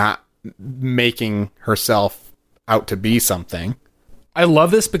her of not making herself out to be something. I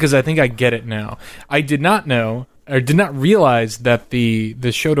love this because I think I get it now. I did not know, or did not realize that the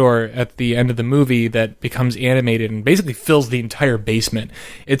show door at the end of the movie that becomes animated and basically fills the entire basement.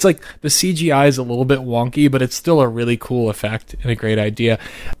 It's like the CGI is a little bit wonky, but it's still a really cool effect and a great idea.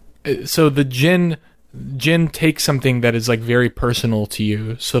 So the Jinn takes something that is like very personal to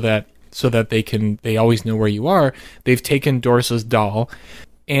you so that they always know where you are. They've taken Dorsa's doll,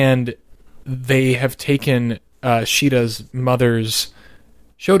 and they have taken Sheeta's mother's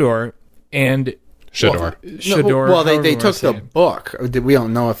Shodor and Shador. Shador. Well, they took the book. We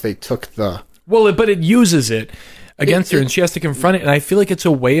don't know if they took the... Well, but it uses it against her, and she has to confront it. And I feel like it's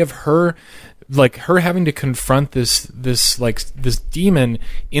a way of her, like her having to confront this demon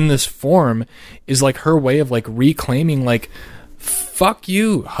in this form is like her way of like reclaiming, like, fuck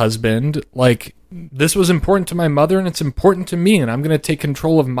you, husband. Like, this was important to my mother, and it's important to me, and I'm going to take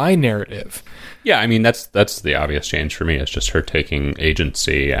control of my narrative. Yeah, I mean, that's the obvious change for me. It's just her taking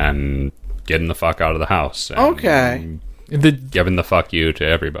agency and getting the fuck out of the house. And Okay. Giving the fuck you to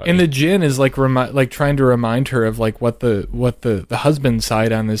everybody. And the Jinn is like trying to remind her of like what the husband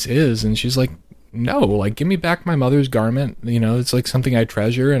side on this is, and she's like, no, like, give me back my mother's garment. You know, it's like something I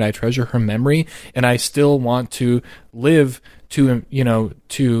treasure, and I treasure her memory, and I still want to live to, you know,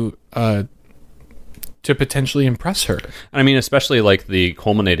 to potentially impress her. I mean, especially like the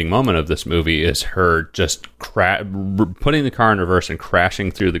culminating moment of this movie is her just putting the car in reverse and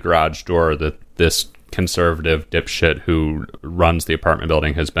crashing through the garage door that this conservative dipshit who runs the apartment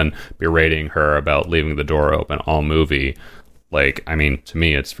building has been berating her about leaving the door open all movie. Like, I mean, to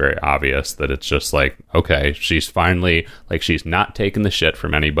me, it's very obvious that it's just like, okay, she's finally, like, she's not taking the shit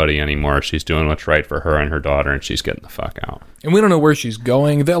from anybody anymore. She's doing what's right for her and her daughter, and she's getting the fuck out. And we don't know where she's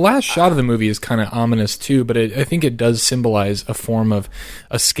going. The last shot of the movie is kind of ominous, too, but I think it does symbolize a form of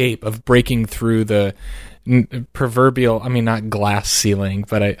escape, of breaking through the proverbial, I mean, not glass ceiling,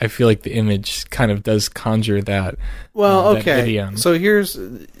 but I feel like the image kind of does conjure that. Well, that okay. idiom. So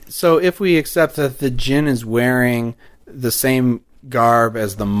if we accept that the Jinn is wearing the same garb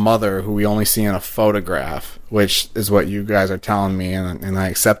as the mother, who we only see in a photograph, which is what you guys are telling me, and I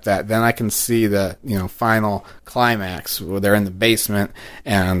accept that, then I can see the, you know, final climax where they're in the basement,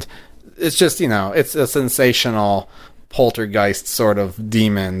 and it's just, you know, it's a sensational poltergeist sort of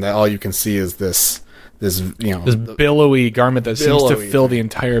demon that all you can see is this you know, this billowy garment that seems to fill thing. the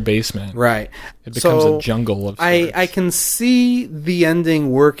entire basement. Right. It becomes a jungle of sorts. I can see the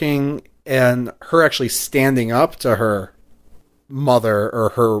ending working and her actually standing up to her mother or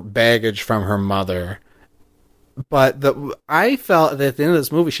her baggage from her mother. But I felt that at the end of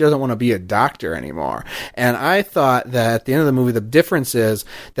this movie, she doesn't want to be a doctor anymore. And I thought that at the end of the movie, the difference is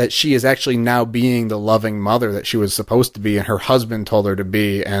that she is actually now being the loving mother that she was supposed to be, and her husband told her to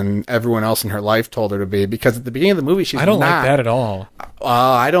be, and everyone else in her life told her to be. Because at the beginning of the movie, she's not. I don't like that at all.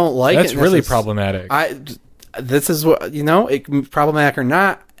 I don't like That's it. really This is problematic. This is what, you know, problematic or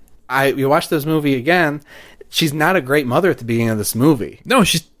not. You watch this movie again. She's not a great mother at the beginning of this movie. No,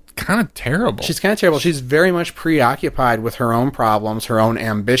 she's kind of terrible. She's kind of terrible. She's very much preoccupied with her own problems, her own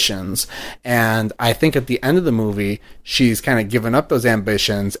ambitions. And I think at the end of the movie, she's kind of given up those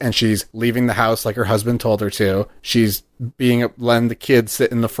ambitions, and she's leaving the house like her husband told her to. She's letting the kid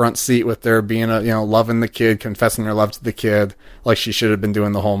sit in the front seat with her, loving the kid, confessing her love to the kid, like she should have been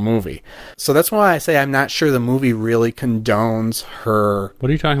doing the whole movie. So that's why I say I'm not sure the movie really condones her. What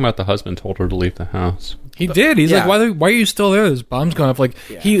are you talking about? The husband told her to leave the house. He did. He's yeah. like, why are you still there? This bomb's going off. Like,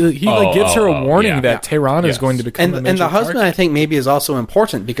 he like gives her a warning that Tehran is going to become and the husband, target. I think, maybe is also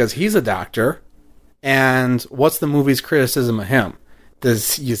important because he's a doctor. And what's the movie's criticism of him?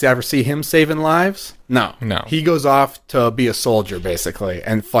 Does you ever see him saving lives? No. He goes off to be a soldier, basically,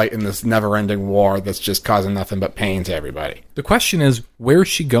 and fight in this never-ending war that's just causing nothing but pain to everybody. The question is, where's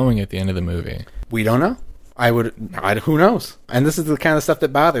she going at the end of the movie? We don't know. Who knows? And this is the kind of stuff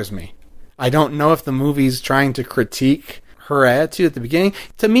that bothers me. I don't know if the movie's trying to critique her attitude at the beginning.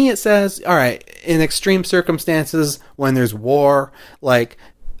 To me, it says, all right, in extreme circumstances, when there's war, like,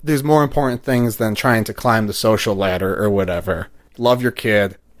 there's more important things than trying to climb the social ladder or whatever. Love your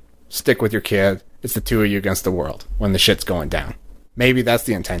kid. Stick with your kid. It's the two of you against the world when the shit's going down. Maybe that's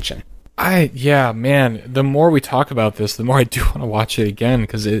the intention. Man, the more we talk about this, the more I do want to watch it again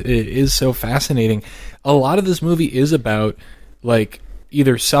because it is so fascinating. A lot of this movie is about, like,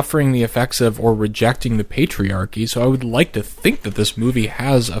 either suffering the effects of or rejecting the patriarchy. So I would like to think that this movie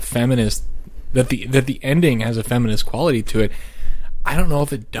has a feminist, that the ending has a feminist quality to it. I don't know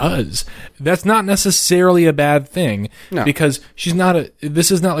if it does. That's not necessarily a bad thing because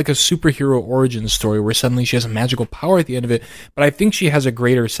this is not like a superhero origin story where suddenly she has a magical power at the end of it, but I think she has a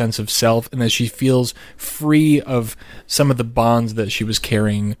greater sense of self and that she feels free of some of the bonds that she was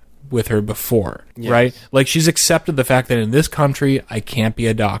carrying with her before, right? Like she's accepted the fact that in this country I can't be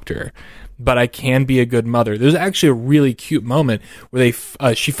a doctor, but I can be a good mother. There's actually a really cute moment where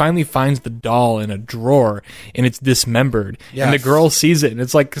she finally finds the doll in a drawer and it's dismembered. Yes. And the girl sees it and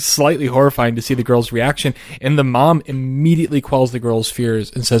it's like slightly horrifying to see the girl's reaction. And the mom immediately quells the girl's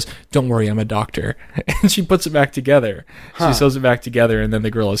fears and says, "Don't worry, I'm a doctor." And she puts it back together. She sews it back together and then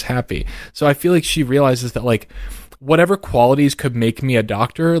the girl is happy. So I feel like she realizes that like whatever qualities could make me a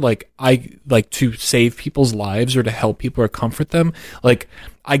doctor, like I like to save people's lives or to help people or comfort them, like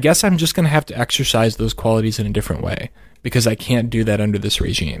I guess I'm just going to have to exercise those qualities in a different way because I can't do that under this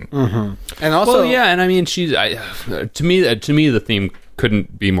regime. Mm-hmm. And also, and I mean, to me, the theme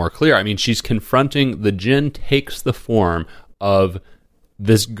couldn't be more clear. I mean, she's confronting the djinn takes the form of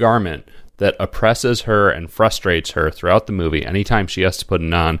this garment that oppresses her and frustrates her throughout the movie anytime she has to put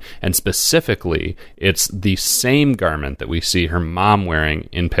it on. And specifically, it's the same garment that we see her mom wearing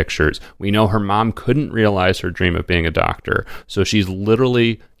in pictures. We know her mom couldn't realize her dream of being a doctor, so she's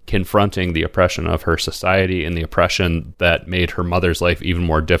literally confronting the oppression of her society and the oppression that made her mother's life even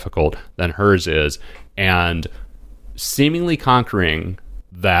more difficult than hers is, and seemingly conquering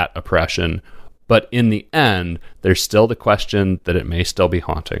that oppression. But in the end, there's still the question that it may still be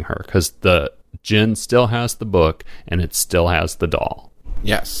haunting her because the djinn still has the book and it still has the doll.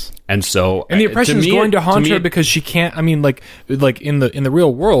 Yes. And the oppression is going to haunt her because she can't. I mean, like in the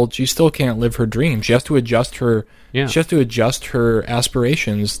real world, she still can't live her dream. She has to adjust her. Yeah. She has to adjust her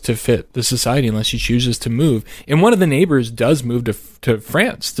aspirations to fit the society unless she chooses to move. And one of the neighbors does move to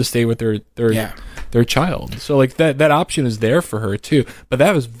France to stay with their child. So like that option is there for her too. But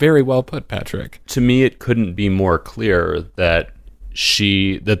that was very well put, Patrick. To me, it couldn't be more clear that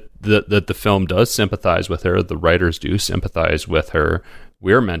that the film does sympathize with her. The writers do sympathize with her.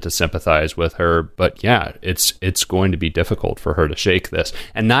 We're meant to sympathize with her, but yeah, it's going to be difficult for her to shake this.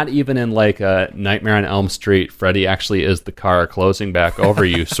 And not even in like a Nightmare on Elm Street, Freddy actually is the car closing back over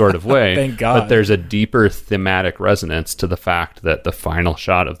you sort of way. Thank God. But there's a deeper thematic resonance to the fact that the final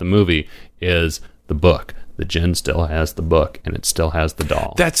shot of the movie is the book. The djinn still has the book, and it still has the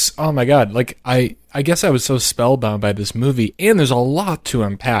doll. That's, oh my God. Like, I guess I was so spellbound by this movie, and there's a lot to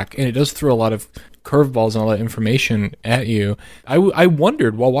unpack, and it does throw a lot of curveballs and all that information at you. I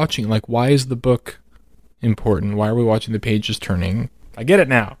wondered while watching, like, why is the book important? Why are we watching the pages turning? I get it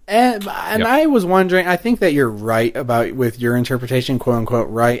now. And I was wondering, I think that you're right about with your interpretation, quote unquote,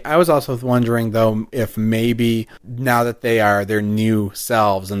 right. I was also wondering though, if maybe now that they are their new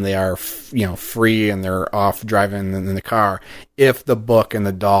selves and they are, free and they're off driving in the car, if the book and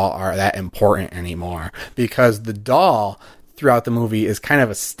the doll are that important anymore, because the doll throughout the movie is kind of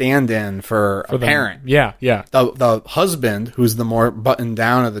a stand-in for a parent. Yeah. The husband, who's the more buttoned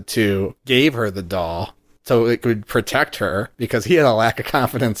down of the two, gave her the doll so it could protect her because he had a lack of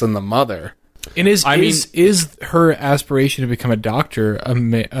confidence in the mother. And is her aspiration to become a doctor a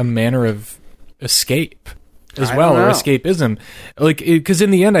manner of escape as well, or escapism? Like, because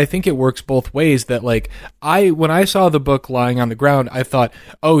in the end, I think it works both ways. That like when I saw the book lying on the ground, I thought,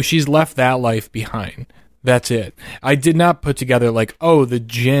 oh, she's left that life behind. That's it. I did not put together like, oh, the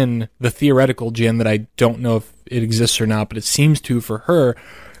djinn, the theoretical djinn that I don't know if it exists or not, but it seems to for her,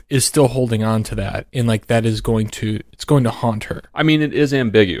 is still holding on to that, and like that is going to haunt her. I mean, it is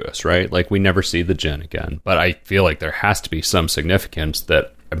ambiguous, right? Like we never see the djinn again, but I feel like there has to be some significance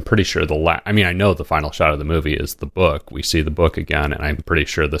that I'm pretty sure I know the final shot of the movie is the book. We see the book again, and I'm pretty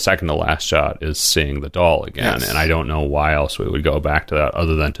sure the second to last shot is seeing the doll again. Yes. And I don't know why else we would go back to that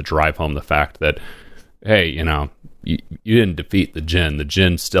other than to drive home the fact that, hey, you didn't defeat the Djinn. The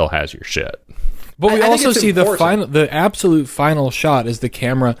Djinn still has your shit. But we I think also it's see important. the absolute final shot is the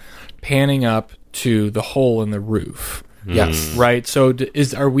camera panning up to the hole in the roof. Yes. Right. So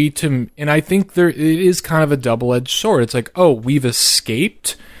are we to? And I think it is kind of a double-edged sword. It's like, oh, we've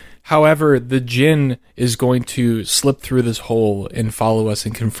escaped. However, the Djinn is going to slip through this hole and follow us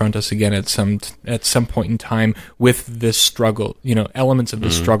and confront us again at some point in time with this struggle. Elements of the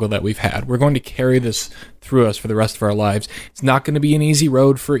struggle that we've had. We're going to carry this through us for the rest of our lives. It's not going to be an easy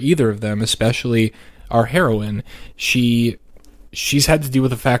road for either of them, especially our heroine. She's had to deal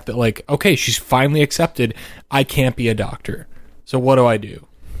with the fact that, like, okay, she's finally accepted, I can't be a doctor. So what do I do?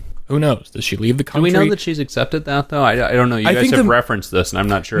 Who knows? Does she leave the country? Do we know that she's accepted that, though? I don't know. You I guys think have referenced this, and I'm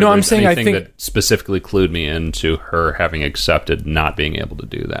not sure anything that specifically clued me into her having accepted not being able to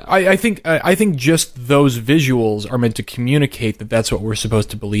do that. I think just those visuals are meant to communicate that that's what we're supposed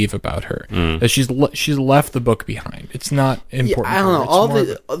to believe about her. That she's left the book behind. It's not important. I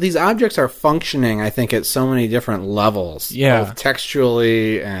don't know. These objects are functioning, I think, at so many different levels. Yeah. Both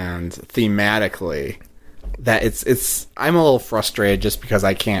textually and thematically. That I'm a little frustrated just because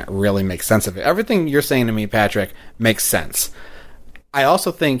I can't really make sense of it. Everything you're saying to me, Patrick, makes sense. I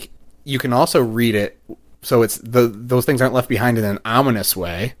also think you can also read it so it's those things aren't left behind in an ominous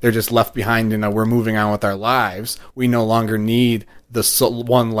way. They're just left behind in a we're moving on with our lives. We no longer need the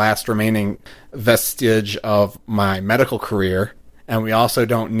one last remaining vestige of my medical career, and we also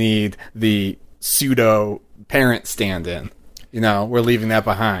don't need the pseudo parent stand-in. We're leaving that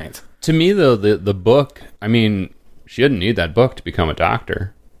behind. To me, though, the book, I mean, she didn't need that book to become a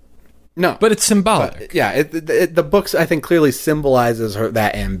doctor. No. But it's symbolic. The books, I think, clearly symbolizes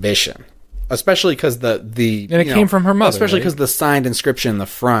that ambition. Especially because it came from her mother. Especially because the signed inscription in the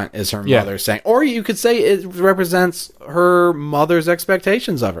front is her mother saying, or you could say it represents her mother's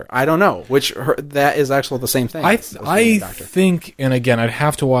expectations of her. I don't know, that is actually the same thing. I think, and again, I'd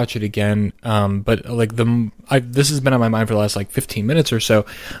have to watch it again. But like this has been on my mind for the last 15 minutes or so.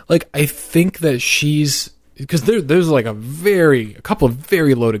 Like, I think that because there's like a couple of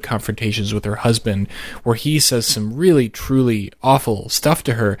very loaded confrontations with her husband where he says some really truly awful stuff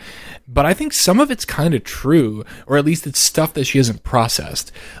to her, but I think some of it's kind of true, or at least it's stuff that she hasn't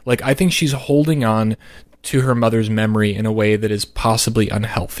processed. Like, I think she's holding on to her mother's memory in a way that is possibly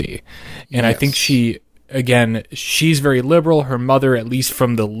unhealthy, and yes. I think she's very liberal. Her mother, at least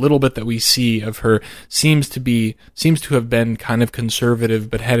from the little bit that we see of her, seems to have been kind of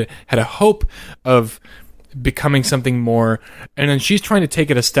conservative, but had a hope of becoming something more, and then she's trying to take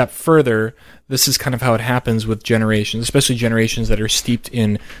it a step further. This is kind of how it happens with generations, especially generations that are steeped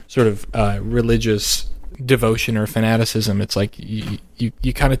in sort of religious devotion or fanaticism. It's like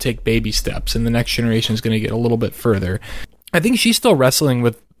you kind of take baby steps, and the next generation is going to get a little bit further. I think she's still wrestling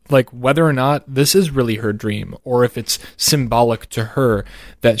with whether or not this is really her dream, or if it's symbolic to her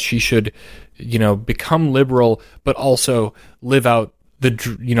that she should, become liberal, but also live out the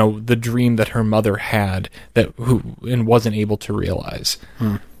dream that her mother had and wasn't able to realize.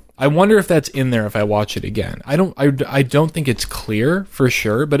 I wonder if that's in there if I watch it again. I don't think it's clear for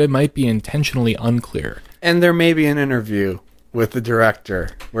sure, but it might be intentionally unclear. And there may be an interview with the director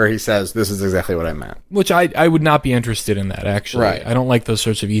where he says, this is exactly what I meant. Which I would not be interested in that, actually. Right. I don't like those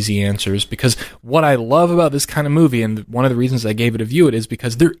sorts of easy answers, because what I love about this kind of movie, and one of the reasons I gave it a view, is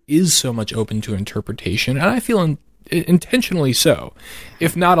because there is so much open to interpretation, and I feel intentionally so.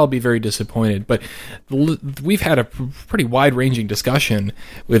 If not, I'll be very disappointed. But we've had a pretty wide-ranging discussion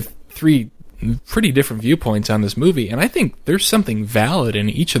with 3 pretty different viewpoints on this movie, and I think there's something valid in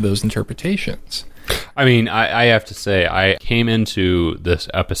each of those interpretations. I mean, I have to say, I came into this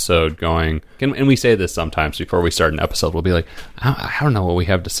episode going, and we say this sometimes before we start an episode, we'll be like, I don't know what we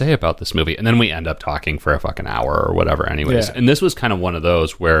have to say about this movie, and then we end up talking for a fucking hour or whatever anyways. Yeah. And this was kind of one of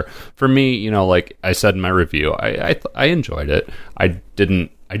those where, for me, like I said in my review, I enjoyed it. I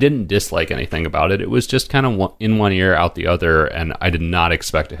didn't dislike anything about it. It was just kind of in one ear, out the other, and I did not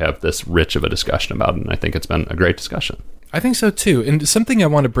expect to have this rich of a discussion about it, and I think it's been a great discussion. I think so too. And something I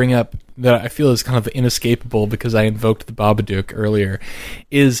want to bring up that I feel is kind of inescapable because I invoked the Babadook earlier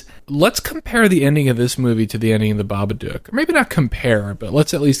is let's compare the ending of this movie to the ending of the Babadook. Or maybe not compare, but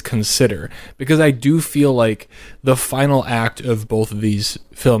let's at least consider, because I do feel like the final act of both of these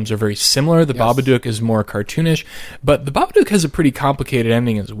films are very similar. The Babadook is more cartoonish, but the Babadook has a pretty complicated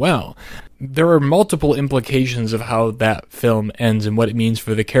ending as well. There are multiple implications of how that film ends and what it means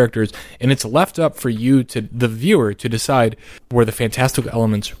for the characters, and it's left up for you, to the viewer, to decide, were the fantastical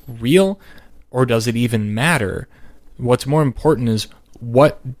elements real, or does it even matter? What's more important is,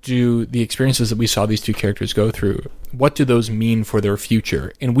 what do the experiences that we saw these two characters go through, what do those mean for their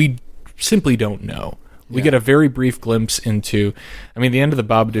future? And we simply don't know. We get a very brief glimpse into, the end of the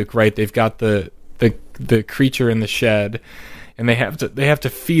Babadook, right? They've got the creature in the shed, and they have to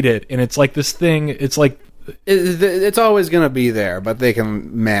feed it, and it's like this thing. It's like it's always going to be there, but they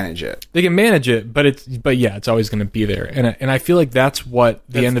can manage it. They can manage it, but it's always going to be there. And I feel like that's what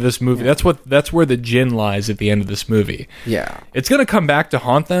the end of this movie. Yeah. That's where the Jinn lies at the end of this movie. Yeah, it's going to come back to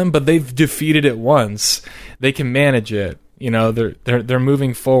haunt them, but they've defeated it once. They can manage it. They're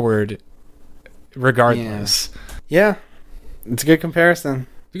moving forward regardless. Yeah, it's a good comparison.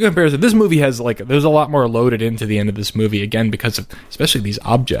 This movie has there's a lot more loaded into the end of this movie, again, because of especially these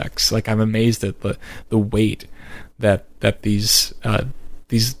objects. I'm amazed at the weight that these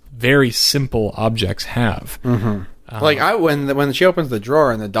very simple objects have. Mm-hmm. When she opens the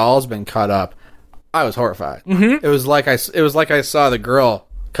drawer and the doll's been cut up, I was horrified. Mm-hmm. It was like I saw the girl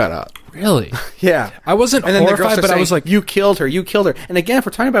cut up. Really? Yeah. I wasn't horrified, but I was like, "You killed her! You killed her!" And again, if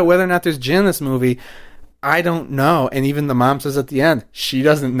we're talking about whether or not there's Jinn in this movie, I don't know. And even the mom says at the end, she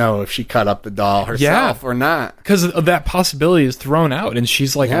doesn't know if she cut up the doll herself or not. Because that possibility is thrown out, and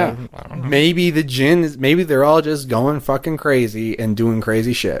she's like, I don't know. Maybe the Jinn maybe they're all just going fucking crazy and doing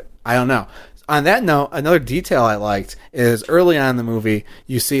crazy shit. I don't know. On that note, another detail I liked is early on in the movie,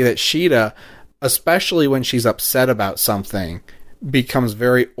 you see that Sheeta, especially when she's upset about something, becomes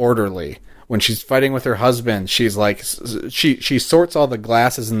very orderly. When she's fighting with her husband, she's like, she sorts all the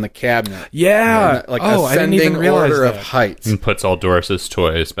glasses in the cabinet. Yeah. Ascending I didn't even realize order that. of heights. And puts all Doris's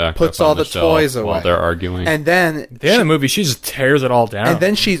toys back. Puts up all on the toys away while they're arguing. And then at the end of the movie, she just tears it all down. And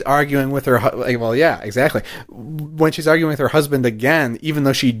then she's arguing with her. Well, yeah, exactly. When she's arguing with her husband again, even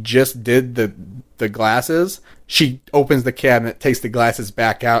though she just did the glasses, she opens the cabinet, takes the glasses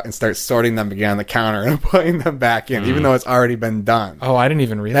back out, and starts sorting them again on the counter and putting them back in, even though it's already been done. Oh, I didn't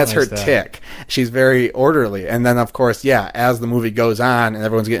even realize that's her tick. She's very orderly. And then, of course, as the movie goes on and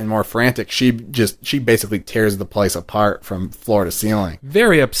everyone's getting more frantic, she basically tears the place apart from floor to ceiling.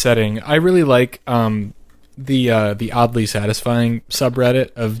 Very upsetting. I really like the oddly satisfying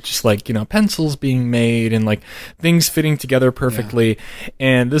subreddit of just pencils being made and things fitting together perfectly. Yeah.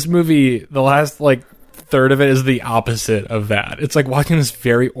 And this movie, the last third of it is the opposite of that. It's like watching this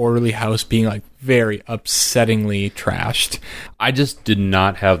very orderly house being very upsettingly trashed. I just did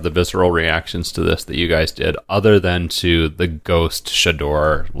not have the visceral reactions to this that you guys did, other than to the ghost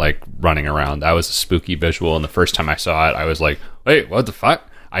Shador running around. That was a spooky visual, and the first time I saw it, I was like, wait, what the fuck?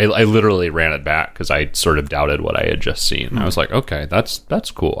 I literally ran it back because I sort of doubted what I had just seen. Mm-hmm. I was like, okay, that's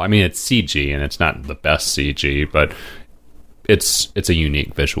cool. I mean, it's CG, and it's not the best CG, but it's a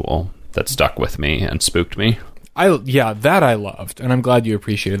unique visual that stuck with me and spooked me. That I loved, and I'm glad you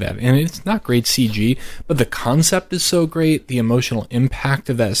appreciated that. And it's not great CG, but the concept is so great. The emotional impact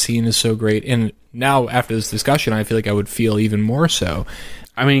of that scene is so great. And now, after this discussion, I feel like I would feel even more so.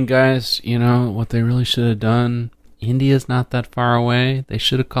 I mean, guys, what they really should have done? India's not that far away. They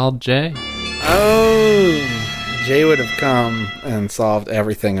should have called Jay. Oh, Jay would have come and solved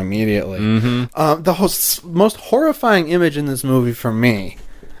everything immediately. Mm-hmm. The most horrifying image in this movie for me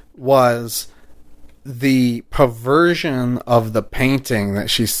was the perversion of the painting that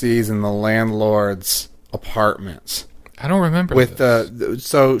she sees in the landlord's apartments. I don't remember this.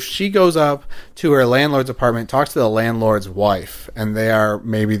 So she goes up to her landlord's apartment, talks to the landlord's wife, and they are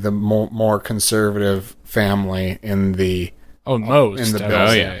maybe the more conservative family in the building.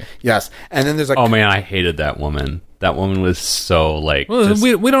 Oh yeah, yes. And then there's oh man, I hated that woman. That woman was so well,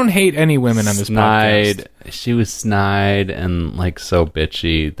 we don't hate any women on this podcast. She was snide and so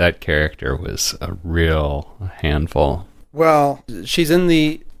bitchy. That character was a real handful. Well, she's in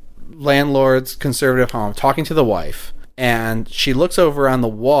the landlord's conservative home talking to the wife, and she looks over on the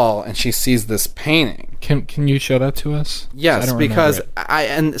wall and she sees this painting. Can you show that to us? Yes, because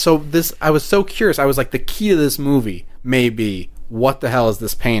I was so curious. I was like, the key to this movie may be, what the hell is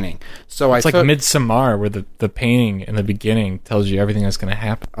this painting? So it's like Midsommar, where the painting in the beginning tells you everything that's going to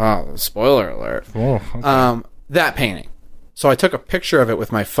happen. Oh, spoiler alert. Oh, okay. That painting. So I took a picture of it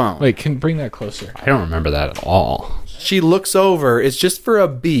with my phone. Wait, bring that closer. I don't remember that at all. she looks over. It's just for a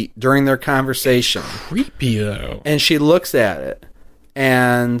beat during their conversation. Creepy though. And she looks at it,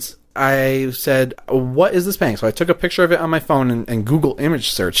 and I said, "What is this painting?" So I took a picture of it on my phone and Google image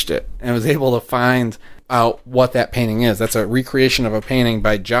searched it, and was able to find out what that painting is. That's a recreation of a painting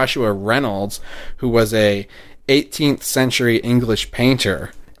by Joshua Reynolds, who was a 18th century English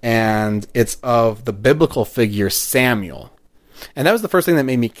painter, and it's of the biblical figure Samuel. And that was the first thing that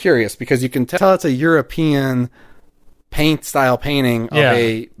made me curious, because you can tell it's a European style painting of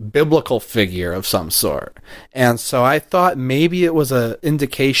a biblical figure of some sort. And so I thought maybe it was an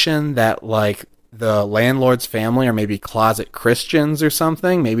indication that, like, the landlord's family are maybe closet Christians or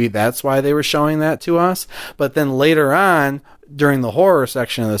something. Maybe that's why they were showing that to us. But then later on, during the horror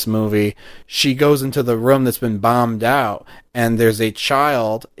section of this movie, she goes into the room that's been bombed out, and there's a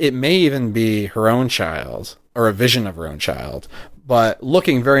child. It may even be her own child, or a vision of her own child, but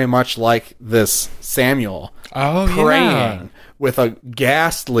looking very much like this Samuel, praying with a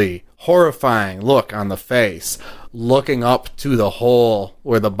ghastly, horrifying look on the face, looking up to the hole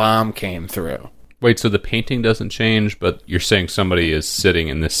where the bomb came through. Wait, so the painting doesn't change, but you're saying somebody is sitting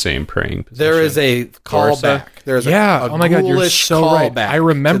in this same praying position? There is a callback. There's a oh my God, you're so right. I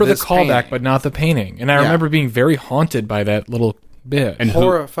remember the callback, painting, but not the painting. And I remember being very haunted by that little bit. And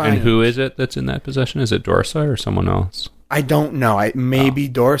horrifying. And who is it that's in that position? Is it Dorsa or someone else? I don't know. It may be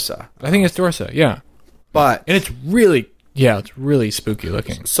Dorsa. I think it's Dorsa, yeah. But and it's really spooky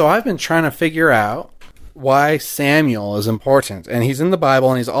looking. So I've been trying to figure out why Samuel is important, and he's in the Bible,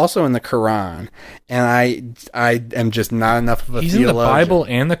 and he's also in the Quran, and I am just not enough of a he's theologian. In the Bible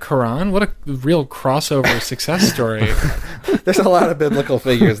and the Quran? What a real crossover success story. There's a lot of biblical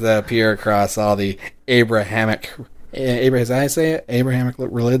figures that appear across all the Abrahamic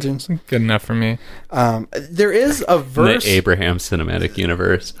religions. Good enough for me. There is a verse... The Abraham Cinematic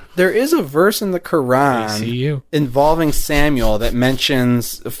Universe. There is a verse in the Quran involving Samuel that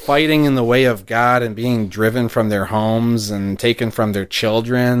mentions fighting in the way of God and being driven from their homes and taken from their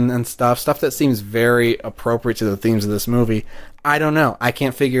children and stuff that seems very appropriate to the themes of this movie. I don't know. I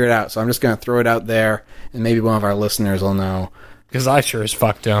can't figure it out, so I'm just going to throw it out there, and maybe one of our listeners will know. Because I sure as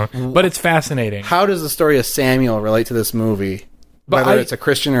fuck don't. But it's fascinating. How does the story of Samuel relate to this movie? Whether it's a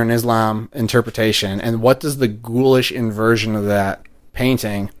Christian or an Islam interpretation, and what does the ghoulish inversion of that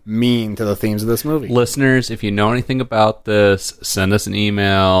painting mean to the themes of this movie? Listeners, if you know anything about this, send us an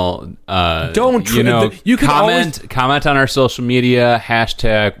email. You can comment on our social media,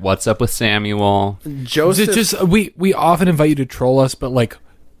 hashtag What's Up with Samuel. Joseph, we often invite you to troll us, but like,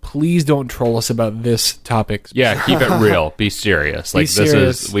 please don't troll us about this topic. Yeah, keep it real. Be serious. Like,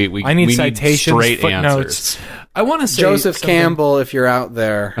 serious. This is I need citations, straight footnotes. answers. I want to say Joseph something. Campbell, if you're out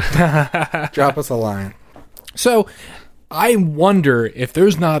there, drop us a line. So, I wonder if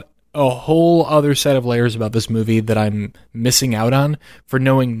there's not a whole other set of layers about this movie that I'm missing out on for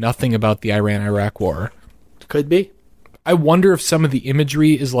knowing nothing about the Iran-Iraq war. Could be. I wonder if some of the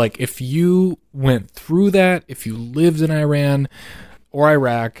imagery is like, if you went through that, if you lived in Iran or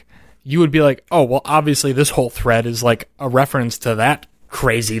Iraq, you would be like, oh, well, obviously this whole thread is like a reference to that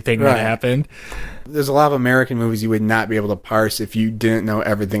crazy thing that happened. There's a lot of American movies you would not be able to parse if you didn't know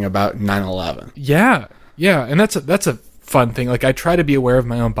everything about 9/11. Yeah, and that's a fun thing. Like, I try to be aware of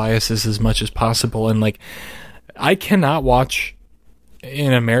my own biases as much as possible, and like, I cannot watch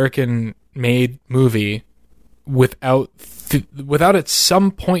an American-made movie without at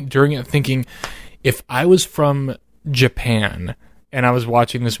some point during it thinking, if I was from Japan and I was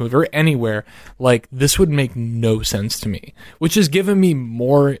watching this movie, or anywhere, like, this would make no sense to me, which has given me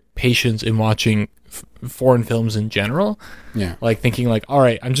more patience in watching foreign films in general. Yeah. Like, thinking like, all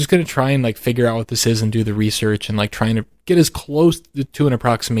right, I'm just going to try and like figure out what this is and do the research, and like trying to get as close to an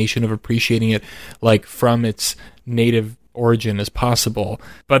approximation of appreciating it like from its native origin as possible.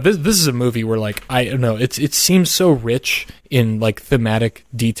 But this is a movie where, like, I don't know, it seems so rich in like thematic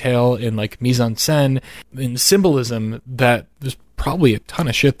detail, in like mise en scène, in symbolism, that there's probably a ton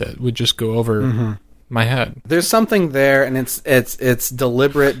of shit that would just go over my head. There's something there, and it's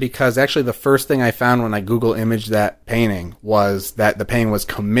deliberate, because actually the first thing I found when I Google imaged that painting was that the painting was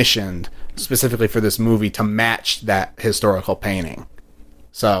commissioned specifically for this movie to match that historical painting.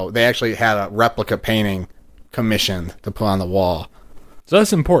 So they actually had a replica painting commissioned to put on the wall. So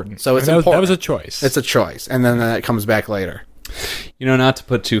that's important. So that was a choice. It's a choice, and then it comes back later. You know, not to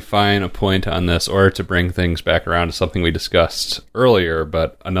put too fine a point on this, or to bring things back around to something we discussed earlier,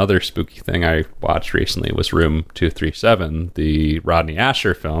 but another spooky thing I watched recently was Room 237, the Rodney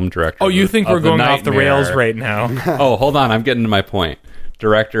Asher film, director. Oh, you think we're going off the Nightmare. rails right now? Oh, hold on, I'm getting to my point.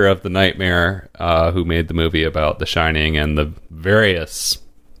 Director of The Nightmare, who made the movie about The Shining and the various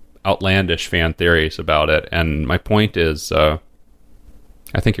outlandish fan theories about it. And my point is,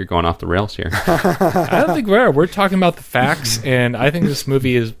 I think you're going off the rails here. I don't think we are. We're talking about the facts, and I think this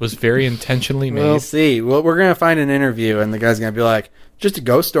movie was very intentionally made. We'll see. Well, we're gonna find an interview, and the guy's gonna be like, "Just a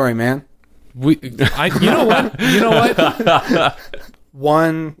ghost story, man." You know what?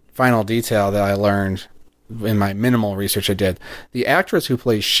 One final detail that I learned in my minimal research I did: the actress who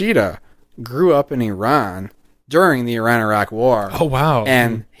plays Sheeta grew up in Iran during the Iran-Iraq War. Oh, wow.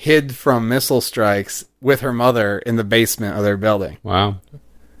 And hid from missile strikes with her mother in the basement of their building. Wow.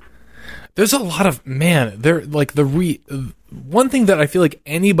 There's a lot of, they're like one thing that I feel like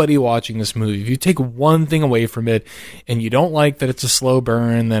anybody watching this movie, if you take one thing away from it and you don't like that it's a slow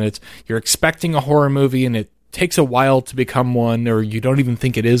burn, that you're expecting a horror movie and it takes a while to become one, or you don't even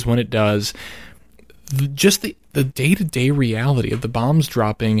think it is when it does, just the day-to-day reality of the bombs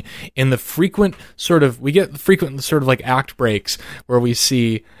dropping and the frequent sort of like act breaks where we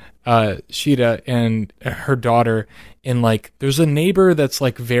see Sheeta and her daughter, and like there's a neighbor that's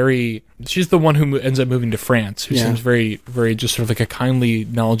like she's the one who ends up moving to France, who seems very, very just sort of like a kindly,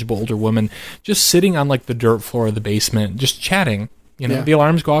 knowledgeable older woman, just sitting on like the dirt floor of the basement, just chatting. The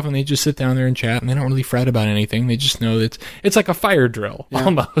alarms go off and they just sit down there and chat, and they don't really fret about anything. They just know that it's like a fire drill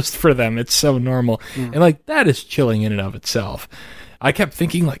almost for them. It's so normal. And like that is chilling in and of itself. I kept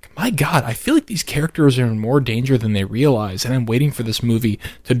thinking, like, my God, I feel like these characters are in more danger than they realize, and I'm waiting for this movie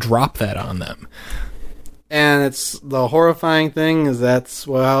to drop that on them. And it's the horrifying thing is that's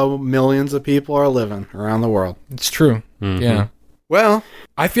how millions of people are living around the world. It's true. Mm-hmm. Yeah. Well,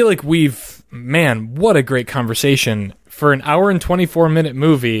 I feel like what a great conversation for an hour and 24-minute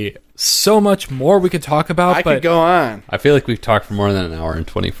movie. So much more we could talk about. I could go on. I feel like we've talked for more than an hour and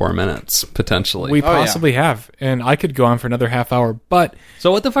 24 minutes, potentially. We possibly have. And I could go on for another half hour. But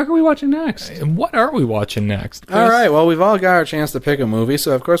so what the fuck are we watching next? What are we watching next, Chris? All right. Well, we've all got our chance to pick a movie.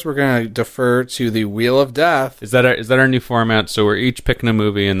 So, of course, we're going to defer to the Wheel of Death. Is that our new format? So we're each picking a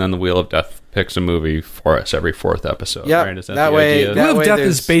movie, and then the Wheel of Death picks a movie for us every fourth episode. Yeah, right? Is that the way. Wheel of Death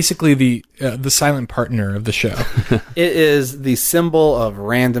is basically the silent partner of the show. It is the symbol of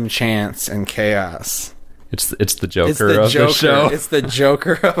random chance and chaos. It's the Joker of the show. It's the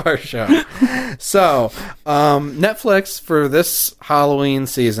Joker of our show. So, Netflix for this Halloween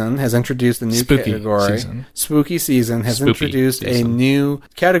season has introduced a new category. Spooky season has introduced a new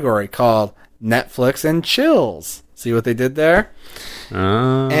category called Netflix and Chills. See what they did there?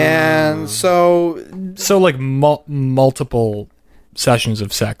 And so like multiple sessions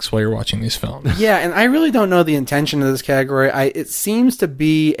of sex while you're watching these films. Yeah, and I really don't know the intention of this category. It seems to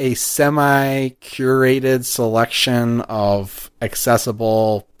be a semi-curated selection of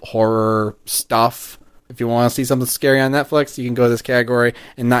accessible horror stuff. If you want to see something scary on Netflix, you can go to this category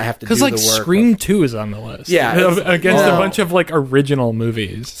and not have to do the work. Because Scream 2 is on the list. Yeah. Against a bunch of like original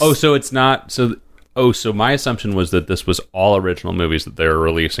movies. Oh, so it's not... So my assumption was that this was all original movies that they were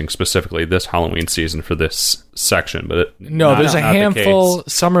releasing specifically this Halloween season for this section, but there's a handful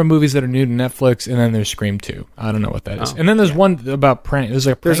summer movies that are new to Netflix, and then there's Scream 2. I don't know what that is. And then there's one about prank. There's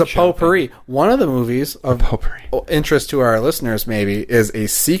a potpourri. One of the movies of interest to our listeners maybe is a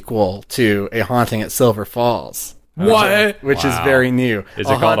sequel to A Haunting at Silver Falls. What? Which is very new. Is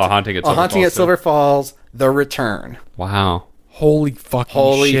it called A Haunting at Silver Falls? A Haunting at Silver Falls, The Return. Wow. Holy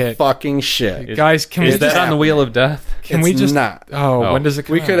fucking shit. Guys, is that on the Wheel of Death? Can we just not? When does it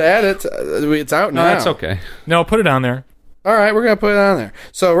come out? We could add it. It's out now. No, that's okay. No, put it on there. All right, we're going to put it on there.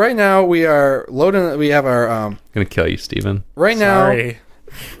 So right now we are loading. We have our... I'm going to kill you, Steven. Right now,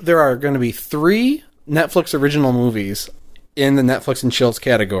 there are going to be 3 Netflix original movies in the Netflix and Chills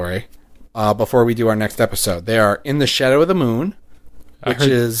category before we do our next episode. They are In the Shadow of the Moon, which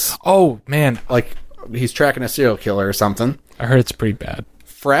is... Oh, man. Like he's tracking a serial killer or something. I heard it's pretty bad.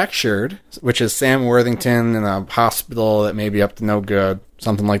 Fractured, which is Sam Worthington in a hospital that may be up to no good,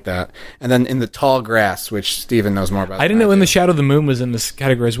 something like that. And then In the Tall Grass, which Steven knows more about. I didn't know In the Shadow of the Moon was in this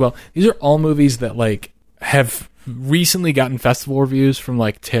category as well. These are all movies that like have recently gotten festival reviews from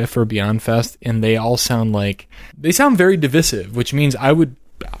like TIFF or Beyond Fest, and they all sound very divisive, which means I wouldn't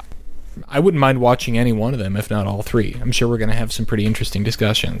mind watching any one of them, if not all 3. I'm sure we're going to have some pretty interesting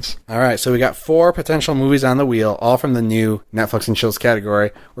discussions. All right, so we got 4 potential movies on the wheel, all from the new Netflix and Chills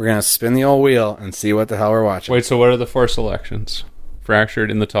category. We're going to spin the old wheel and see what the hell we're watching. Wait, so what are the 4 selections? Fractured,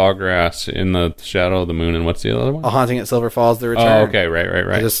 In the Tall Grass, In the Shadow of the Moon, and what's the other one? A Haunting at Silver Falls, The Return. Oh, okay, right.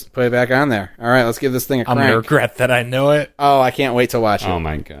 I just put it back on there. All right, let's give this thing a crank. I'm going to regret that I know it. Oh, I can't wait to watch it. Oh,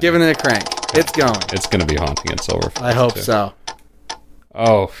 my God. Giving it a crank. It's going. It's going to be Haunting at Silver Falls. I hope so.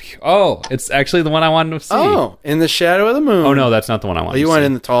 Oh, it's actually the one I wanted to see. Oh, In the Shadow of the Moon. Oh, no, that's not the one I wanted to see. You wanted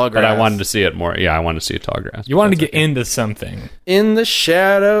In the Tall Grass. But I wanted to see it more. Yeah, I wanted to see Tall Grass. You wanted to get into something. In the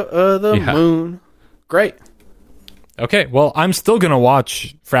Shadow of the Moon. Great. Okay, well, I'm still going to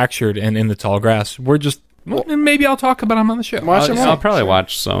watch Fractured and In the Tall Grass. We're just... maybe I'll talk about them on the show. I'll probably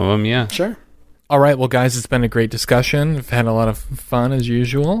watch some of them, yeah. Sure. All right, well, guys, it's been a great discussion. We've had a lot of fun, as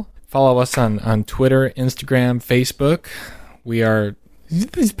usual. Follow us on Twitter, Instagram, Facebook. We are... You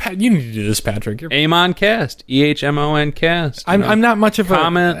need to do this, Patrick. Amon Cast. EHMON Cast. I'm not much of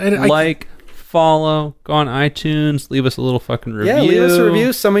comment, follow, go on iTunes, leave us a little fucking review. Yeah, leave us a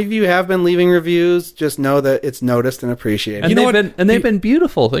review. Some of you have been leaving reviews. Just know that it's noticed and appreciated. And they've been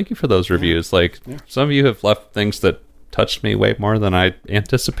beautiful. Thank you for those reviews. Some of you have left things that touched me way more than I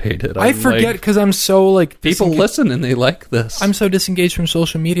anticipated. I forget because I'm so people listen and they like this. I'm so disengaged from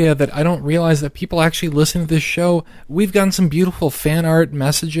social media that I don't realize that people actually listen to this show. We've gotten some beautiful fan art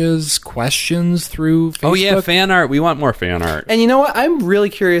messages, questions through Facebook. Oh yeah, fan art. We want more fan art. And you know what? I'm really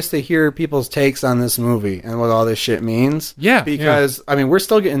curious to hear people's takes on this movie and what all this shit means. Yeah, because I mean, we're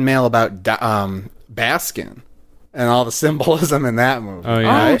still getting mail about Baskin. And all the symbolism in that movie. Oh, yeah.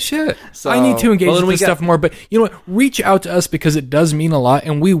 Right? Oh, shit. So, I need to engage with this stuff more. But you know what? Reach out to us because it does mean a lot,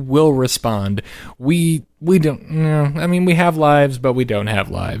 and we will respond. We don't... I mean, we have lives, but we don't have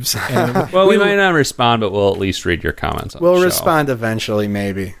lives. Well, we might not respond, but we'll at least read your comments on the show. We'll respond eventually,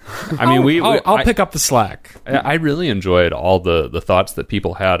 maybe. I mean, I'll pick up the slack. I really enjoyed all the thoughts that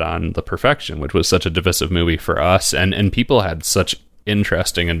people had on The Perfection, which was such a divisive movie for us, and people had such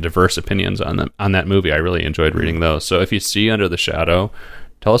interesting and diverse opinions on that movie. I really enjoyed reading those. So if you see Under the Shadow,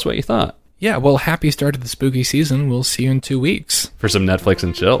 tell us what you thought. Yeah, well, happy start to the spooky season. We'll see you in 2 weeks. For some Netflix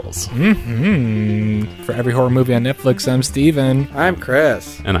and chills. Mm-hmm. For every horror movie on Netflix, I'm Steven. I'm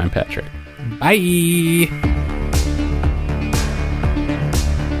Chris. And I'm Patrick. Bye.